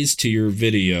haze to your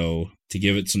video to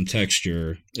give it some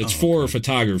texture. It's for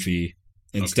photography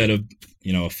instead of,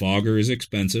 a fogger is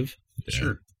expensive.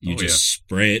 Sure. You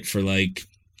spray it for like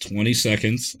 20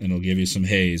 seconds and it'll give you some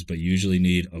haze, but you usually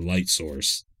need a light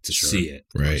source to see it.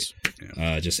 Right.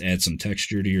 Just add some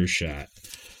texture to your shot.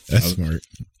 That's smart.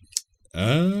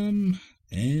 And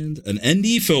an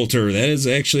ND filter. That is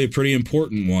actually a pretty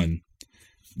important one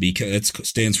because it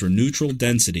stands for neutral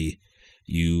density.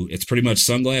 It's pretty much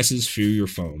sunglasses for your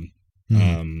phone.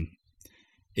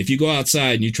 If you go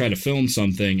outside and you try to film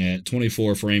something at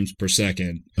 24 frames per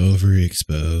second,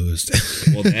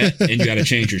 Overexposed. well, and you got to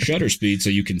change your shutter speed so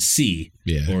you can see,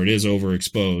 or it is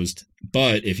overexposed.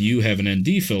 But if you have an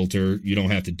ND filter, you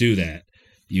don't have to do that.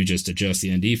 You just adjust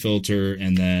the ND filter,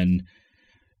 and then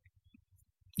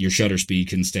your shutter speed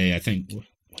can stay, I think,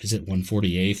 what is it,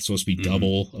 1/48? It's supposed to be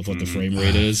double of what the frame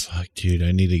rate is. Fuck, dude,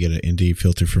 I need to get an ND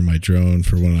filter for my drone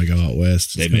for when I go out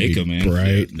west. They It's gonna make be them, man.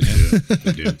 bright.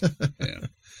 They do. Yeah.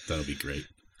 That'll be great.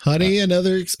 Honey,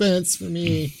 another expense for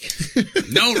me.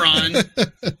 No, Ron.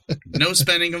 No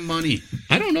spending of money.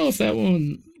 I don't know if that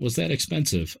one was that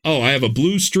expensive. Oh, I have a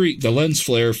blue streak, the lens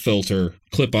flare filter,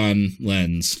 clip-on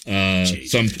lens.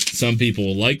 Some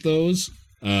people like those.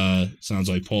 Sounds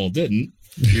like Paul didn't.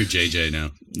 You're JJ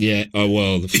now. Yeah. Oh,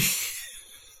 well.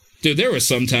 Dude, there were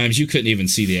sometimes you couldn't even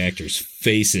see the actors'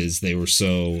 faces. They were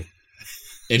so...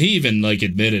 And he even,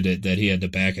 admitted it, that he had to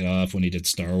back it off when he did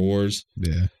Star Wars.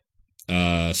 Yeah.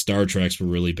 Star Treks were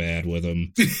really bad with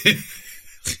him.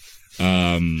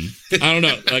 I don't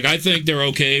know. I think they're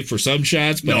okay for some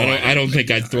shots, but I don't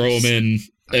think I'd throw them in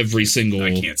every single...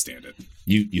 I can't stand it.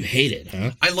 You hate it,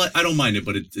 huh? I don't mind it,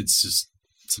 but it's just...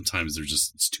 Sometimes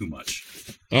it's too much.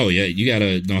 Oh, yeah. You got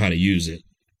to know how to use it.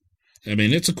 I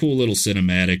mean, it's a cool little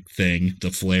cinematic thing.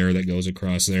 The flare that goes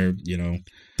across there, The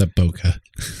bokeh.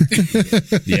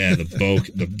 Yeah,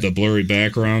 the blurry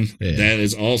background. Yeah. That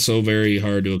is also very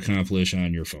hard to accomplish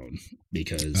on your phone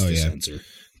because the sensor.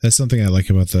 That's something I like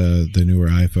about the newer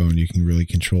iPhone. You can really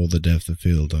control the depth of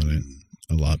field on it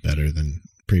a lot better than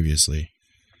previously.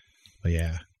 But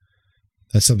yeah,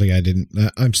 that's something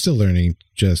I'm still learning.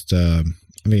 Just,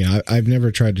 I've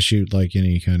never tried to shoot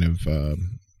any kind of,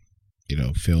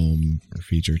 film or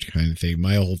feature kind of thing.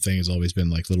 My whole thing has always been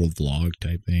little vlog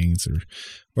type things,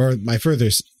 or my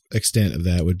furthest extent of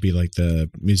that would be the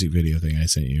music video thing I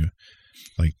sent you.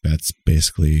 That's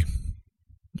basically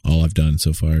all I've done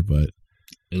so far, but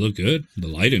it looked good. The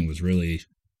lighting was really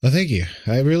Well, thank you.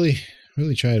 I really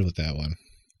tried with that one.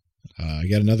 I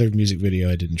got another music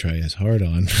video I didn't try as hard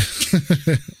on.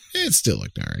 It still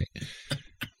looked all right.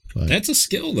 But That's a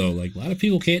skill, though. Like, a lot of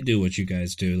people can't do what you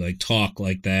guys do, like talk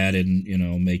like that and,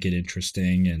 make it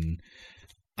interesting. And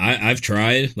I've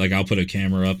tried, like, I'll put a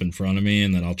camera up in front of me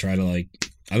and then I'll try to, like,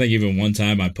 I think even one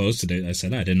time I posted it, I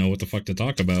said I didn't know what the fuck to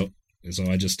talk about. And so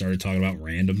I just started talking about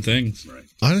random things. Right.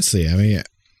 honestly, I mean,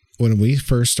 when we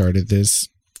first started this,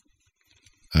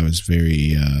 I was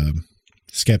very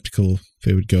skeptical if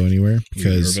it would go anywhere Were you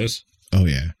because, nervous? oh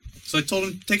yeah, So I told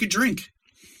him, take a drink.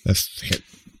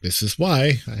 this is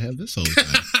why I have this all the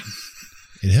time.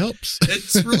 It helps.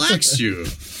 It's relaxed you.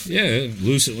 Yeah, it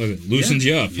loosens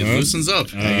you up. It huh? loosens up.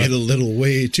 I get a little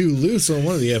way too loose on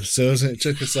one of the episodes, and it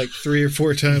took us like 3 or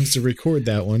 4 times to record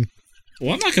that one.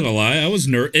 Well, I'm not gonna lie. I was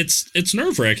It's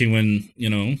nerve wracking when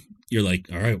you're like,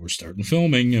 all right, we're starting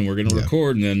filming and we're gonna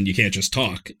record, and then you can't just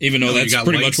talk, even though No, that's you got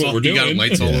pretty lights much what we're doing. You got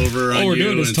lights all over. All on we're you,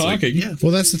 doing is and it's like, talking. yeah.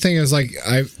 Well, that's the thing is like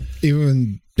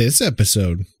even this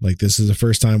episode, like this is the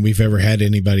first time we've ever had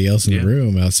anybody else in the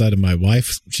room outside of my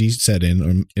wife. She sat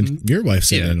in, and your wife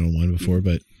sat in on one before,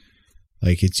 but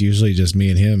like it's usually just me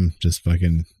and him just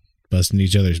fucking busting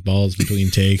each other's balls between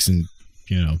takes and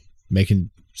making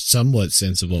somewhat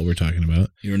sense of what we're talking about.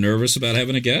 You were nervous about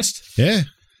having a guest? Yeah,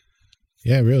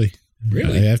 really.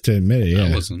 Really? I have to admit it. Yeah,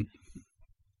 I wasn't.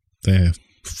 Yeah,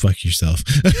 fuck yourself.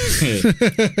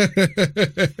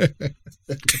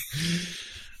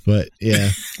 But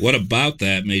yeah. What about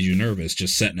that made you nervous?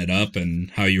 Just setting it up and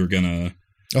how you were gonna?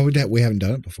 Oh, we haven't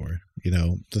done it before.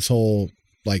 This whole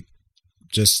like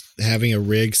just having a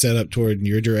rig set up toward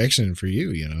your direction for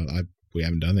you. We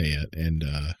haven't done that yet, and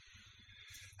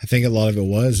I think a lot of it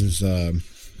is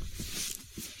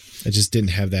I just didn't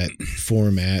have that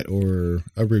format or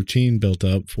a routine built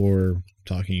up for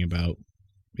talking about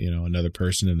another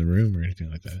person in the room or anything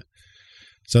like that.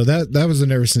 So that was the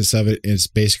nervousness of it. It's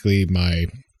basically my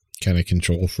kind of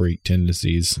control freak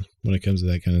tendencies when it comes to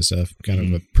that kind of stuff. Kind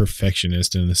of a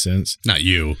perfectionist in a sense. Not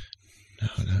you. No,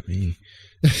 not me.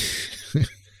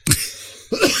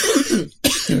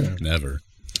 Never.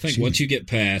 I think once you get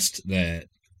past that,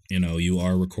 you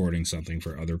are recording something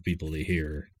for other people to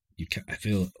hear. I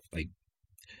feel like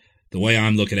the way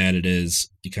I'm looking at it is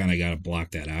you kind of got to block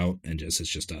that out and it's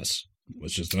just us.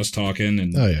 It's just us talking,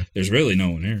 and there's really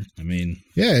no one here. I mean,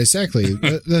 yeah, exactly.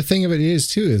 The thing of it is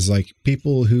too is like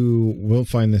people who will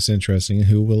find this interesting,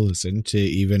 who will listen to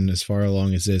even as far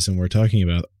along as this, and we're talking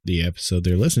about the episode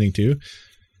they're listening to.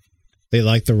 They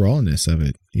like the rawness of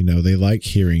it. They like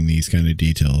hearing these kind of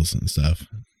details and stuff.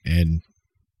 And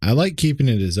I like keeping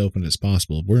it as open as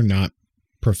possible. We're not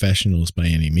professionals by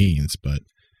any means, but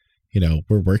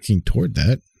we're working toward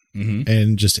that. Mm-hmm.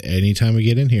 And just anytime we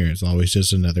get in here, it's always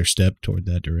just another step toward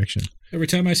that direction. Every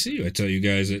time I see you, I tell you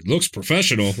guys it looks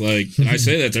professional. Like I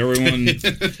say that to everyone.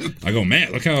 I go,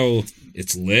 man, look how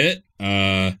it's lit.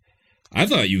 I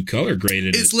thought you color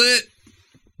graded It's it. lit.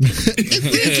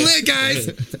 It's lit, guys.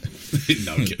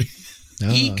 No, I'm kidding.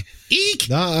 Eek.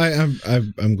 No,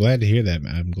 I'm glad to hear that,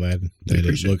 man. I'm glad that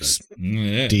it looks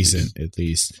decent, at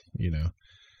least.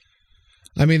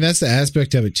 I mean, that's the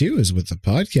aspect of it too, is with the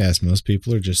podcast, most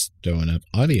people are just throwing up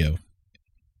audio.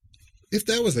 If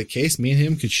that was the case, me and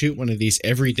him could shoot one of these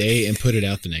every day and put it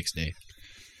out the next day.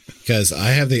 Because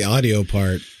I have the audio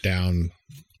part down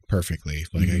perfectly.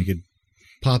 Like I could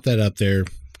pop that up there,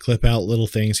 clip out little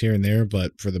things here and there,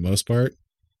 but for the most part,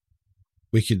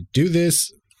 we could do this.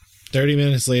 30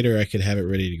 minutes later, I could have it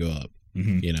ready to go up,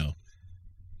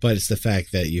 But it's the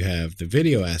fact that you have the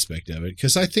video aspect of it,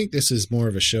 because I think this is more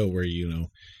of a show where, you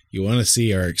want to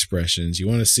see our expressions. You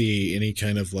want to see any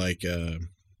kind of like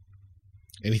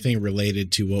anything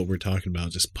related to what we're talking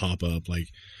about just pop up, like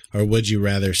our would you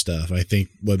rather stuff. I think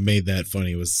what made that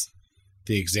funny was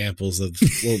the examples of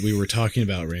what we were talking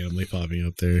about randomly popping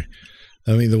up there.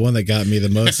 I mean, the one that got me the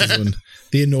most is when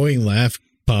the annoying laugh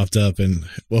popped up, and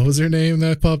what was her name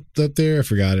that popped up there? I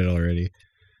forgot it already.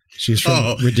 She's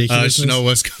from Ridiculous. Chanel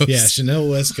West Coast. Yeah, Chanel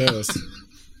West Coast.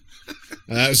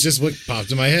 That was just what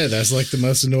popped in my head. That's like the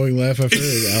most annoying laugh I've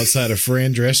heard outside of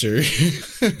Fran Drescher.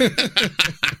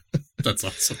 That's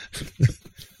awesome.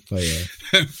 But yeah.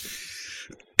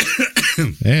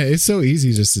 Yeah, it's so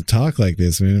easy just to talk like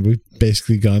this, man. We've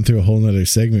basically gone through a whole nother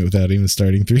segment without even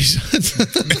starting 3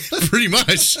 shots. Pretty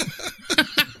much.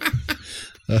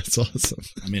 That's awesome.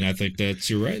 I mean, I think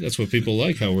you're right. That's what people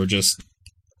like, how we're just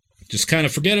kind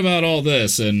of forget about all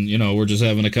this and, we're just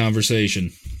having a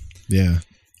conversation. Yeah.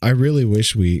 I really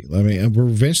wish we're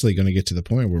eventually going to get to the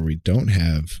point where we don't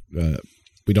have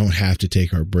to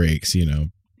take our breaks, right.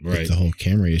 with the whole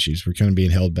camera issues. We're kind of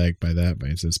being held back by that, by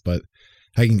instance. But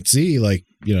I can see, like,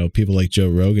 people like Joe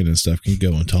Rogan and stuff can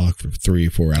go and talk for 3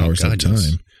 or 4 hours at a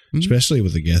time, especially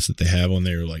with the guests that they have on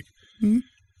there, like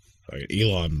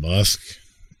Elon Musk.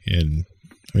 And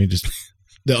I mean, just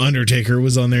the Undertaker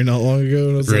was on there not long ago.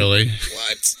 And I was really?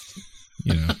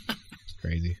 Like, what?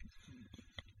 Crazy.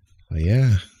 But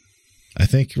yeah, I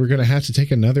think we're going to have to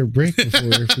take another break before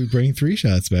we bring 3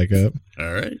 shots back up.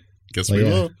 All right. Guess we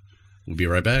will. We'll be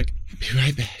right back. Be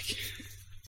right back.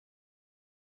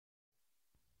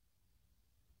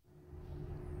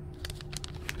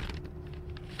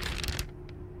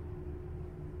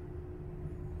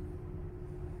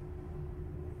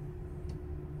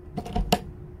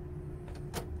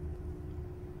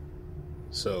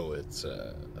 So it's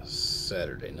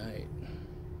Saturday night.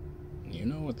 You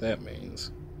know what that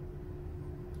means.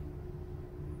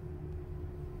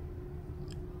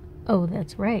 Oh,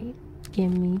 that's right.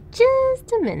 Give me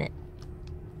just a minute.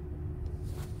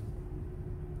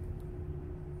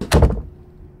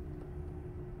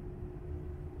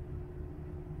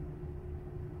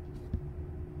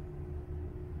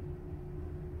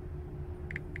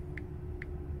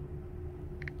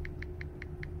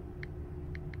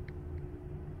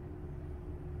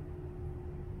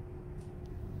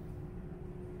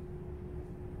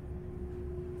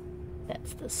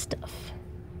 That's the stuff.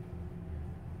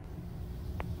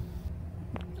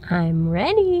 I'm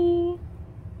ready.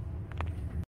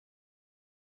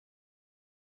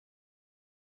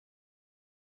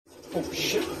 Oh,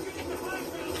 shit.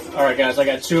 All right, guys, I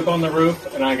got 2 up on the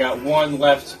roof, and I got 1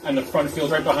 left in the front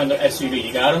field right behind the SUV.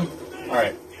 You got him? All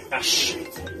right. Ah,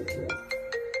 shit.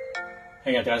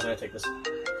 Hang on, guys. I gotta take this.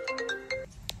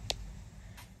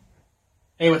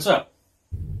 Hey, what's up?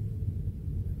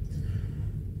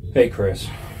 Hey, Chris.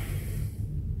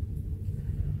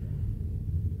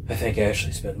 I think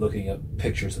Ashley's been looking up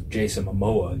pictures of Jason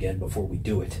Momoa again before we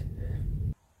do it.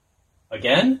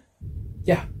 Again?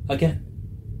 Yeah, again.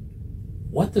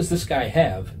 What does this guy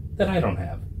have that I don't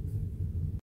have?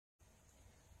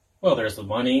 Well, there's the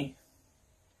money,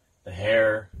 the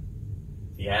hair,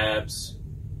 the abs.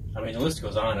 I mean, the list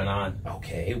goes on and on.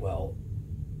 Okay, well,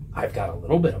 I've got a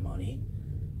little bit of money.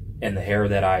 And the hair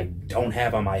that I don't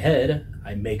have on my head,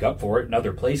 I make up for it in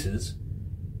other places.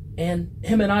 And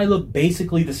him and I look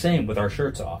basically the same with our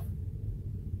shirts off.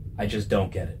 I just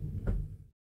don't get it.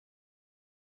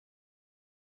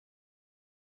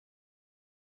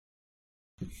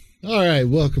 All right,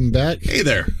 welcome back. Hey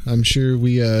there. I'm sure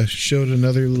we showed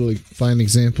another little fine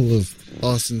example of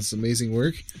Austin's amazing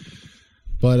work.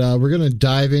 But we're going to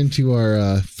dive into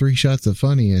our 3 shots of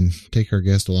funny and take our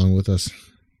guest along with us.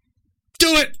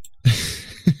 Do it!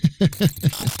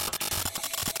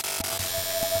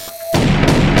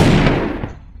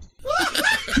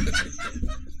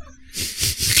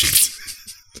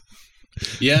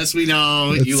 Yes, we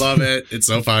know. You love it. It's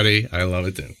so funny. I love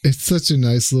it too. It's such a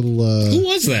nice little Who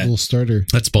was that? little starter.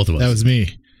 That's both of us. That was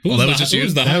me. Oh, that was just you?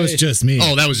 That was just me.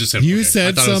 Oh, that was just him. You Okay.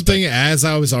 said I thought it was something Beck. as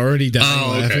I was already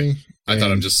dying laughing. I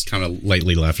thought I'm just kind of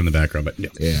lightly laughing in the background, but no,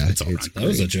 Yeah, it's all right. That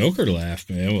was a Joker laugh,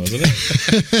 man, wasn't it?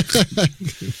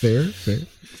 Fair.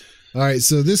 All right,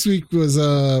 so this week was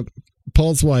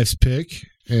Paul's wife's pick,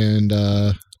 and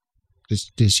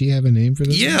did she have a name for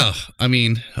this? Yeah, I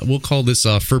mean, we'll call this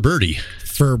Fur Birdie.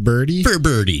 Fur Birdie? Fur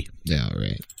Birdie. Yeah, all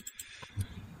right.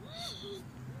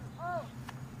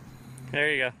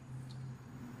 There you go.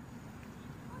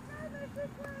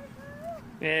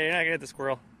 Yeah, you're not gonna hit the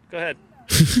squirrel. Go ahead.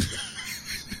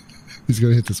 He's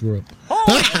gonna hit the squirrel.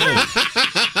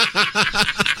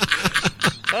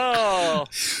 Oh!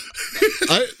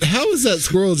 How is that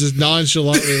squirrel just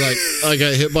nonchalantly like, I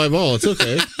got hit by a ball? It's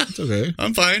okay. It's okay.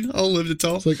 I'm fine. I'll live to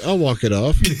tell. It's like, I'll walk it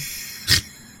off.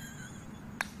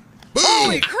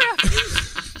 Holy crap!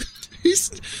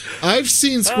 I've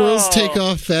seen squirrels take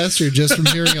off faster just from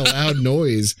hearing a loud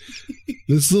noise.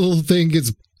 This little thing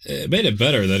gets... It made it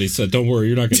better that he said, don't worry,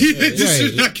 you're not going to say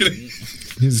it. Not gonna...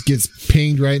 He just gets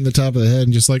pinged right in the top of the head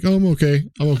and just like, oh, I'm okay.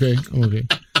 I'm okay. I'm okay.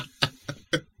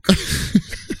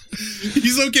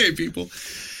 He's okay, people.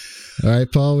 All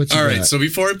right, Paul, what you All got? right, so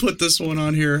before I put this one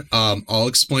on here, I'll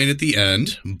explain at the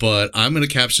end, but I'm going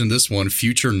to caption this one,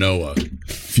 Future Noah.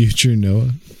 Future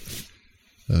Noah?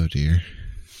 Oh, dear.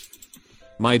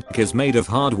 My dick is made of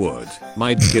hardwood.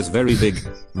 My dick is very big.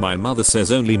 My mother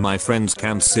says only my friends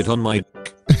can sit on my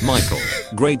dick. Michael,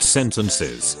 great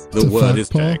sentences. The word is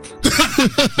dick.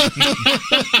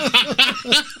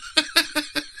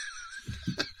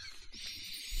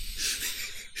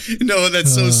 No,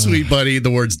 that's so sweet, buddy.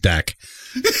 The word's deck.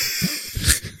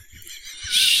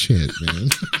 Shit, man.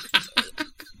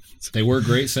 They were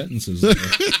great sentences. They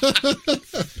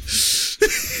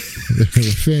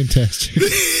were fantastic.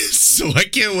 So So I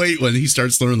can't wait when he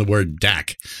starts learning the word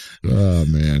DAC. Oh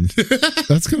man,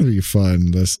 that's gonna be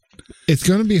fun. It's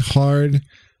gonna be hard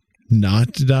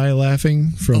not to die laughing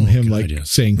from him, God, like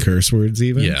yes. saying curse words.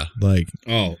 Even like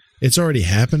it's already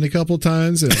happened a couple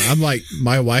times, and I'm like,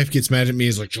 my wife gets mad at me.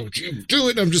 Is like, don't you do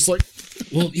it? And I'm just like,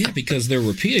 well, yeah, because they're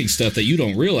repeating stuff that you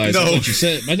don't realize. No. What you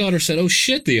said. My daughter said, "Oh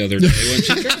shit," the other day when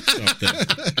she heard something.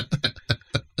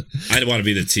 I didn't want to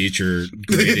be the teacher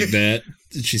grading that.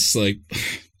 And she's like,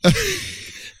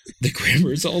 the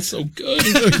grammar is all so good.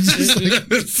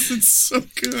 It's so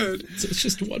good. It's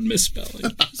just one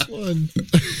misspelling. Just one.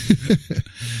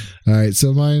 All right,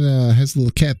 so mine has a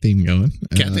little cat theme going.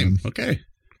 Cat theme. Okay.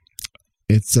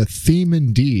 It's a theme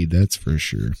indeed, that's for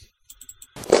sure.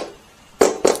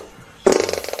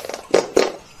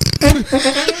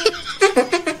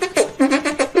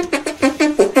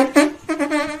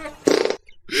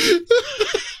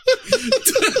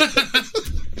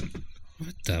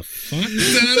 What the fuck?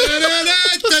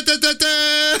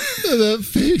 That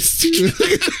face, too.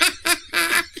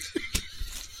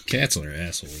 Cats are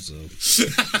assholes, though.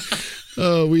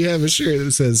 Oh, we have a shirt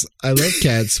that says, I love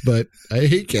cats, but I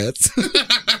hate cats. You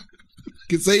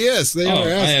can say yes, they are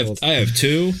assholes. I have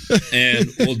two, and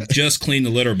we'll just clean the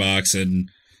litter box, and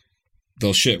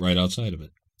they'll shit right outside of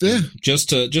it. Yeah. Just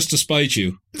to spite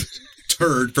you.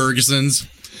 Turd Ferguson's.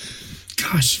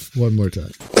 Gosh. One more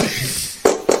time.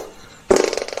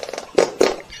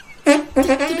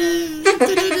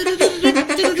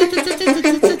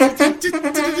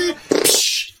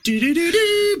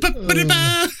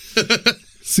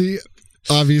 See,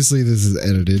 obviously this is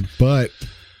edited, but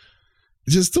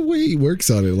just the way he works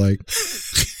on it, like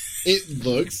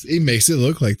he makes it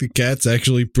look like the cat's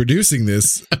actually producing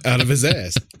this out of his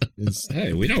ass.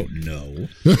 Hey, we don't know.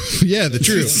 Yeah, the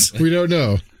truth. We don't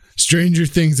know. Stranger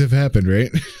things have happened,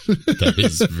 right? That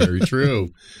is very true.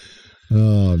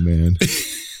 Oh, man.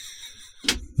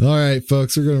 All right,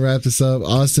 folks, we're going to wrap this up.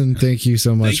 Austin, thank you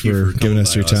so much for giving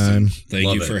us your time.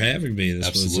 Thank you for having me. This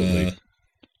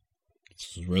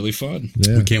was really fun.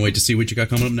 Yeah. We can't wait to see what you got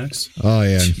coming up next. Oh,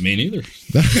 yeah. Me neither.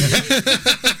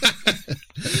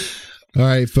 All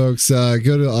right, folks, go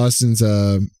to Austin's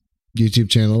YouTube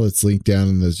channel. It's linked down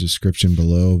in the description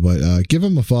below, but give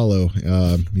him a follow.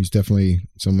 He's definitely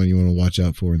someone you want to watch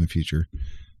out for in the future.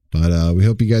 But we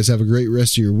hope you guys have a great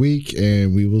rest of your week,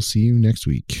 and we will see you next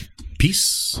week.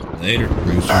 Peace. Later.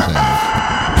 Roosters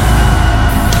out.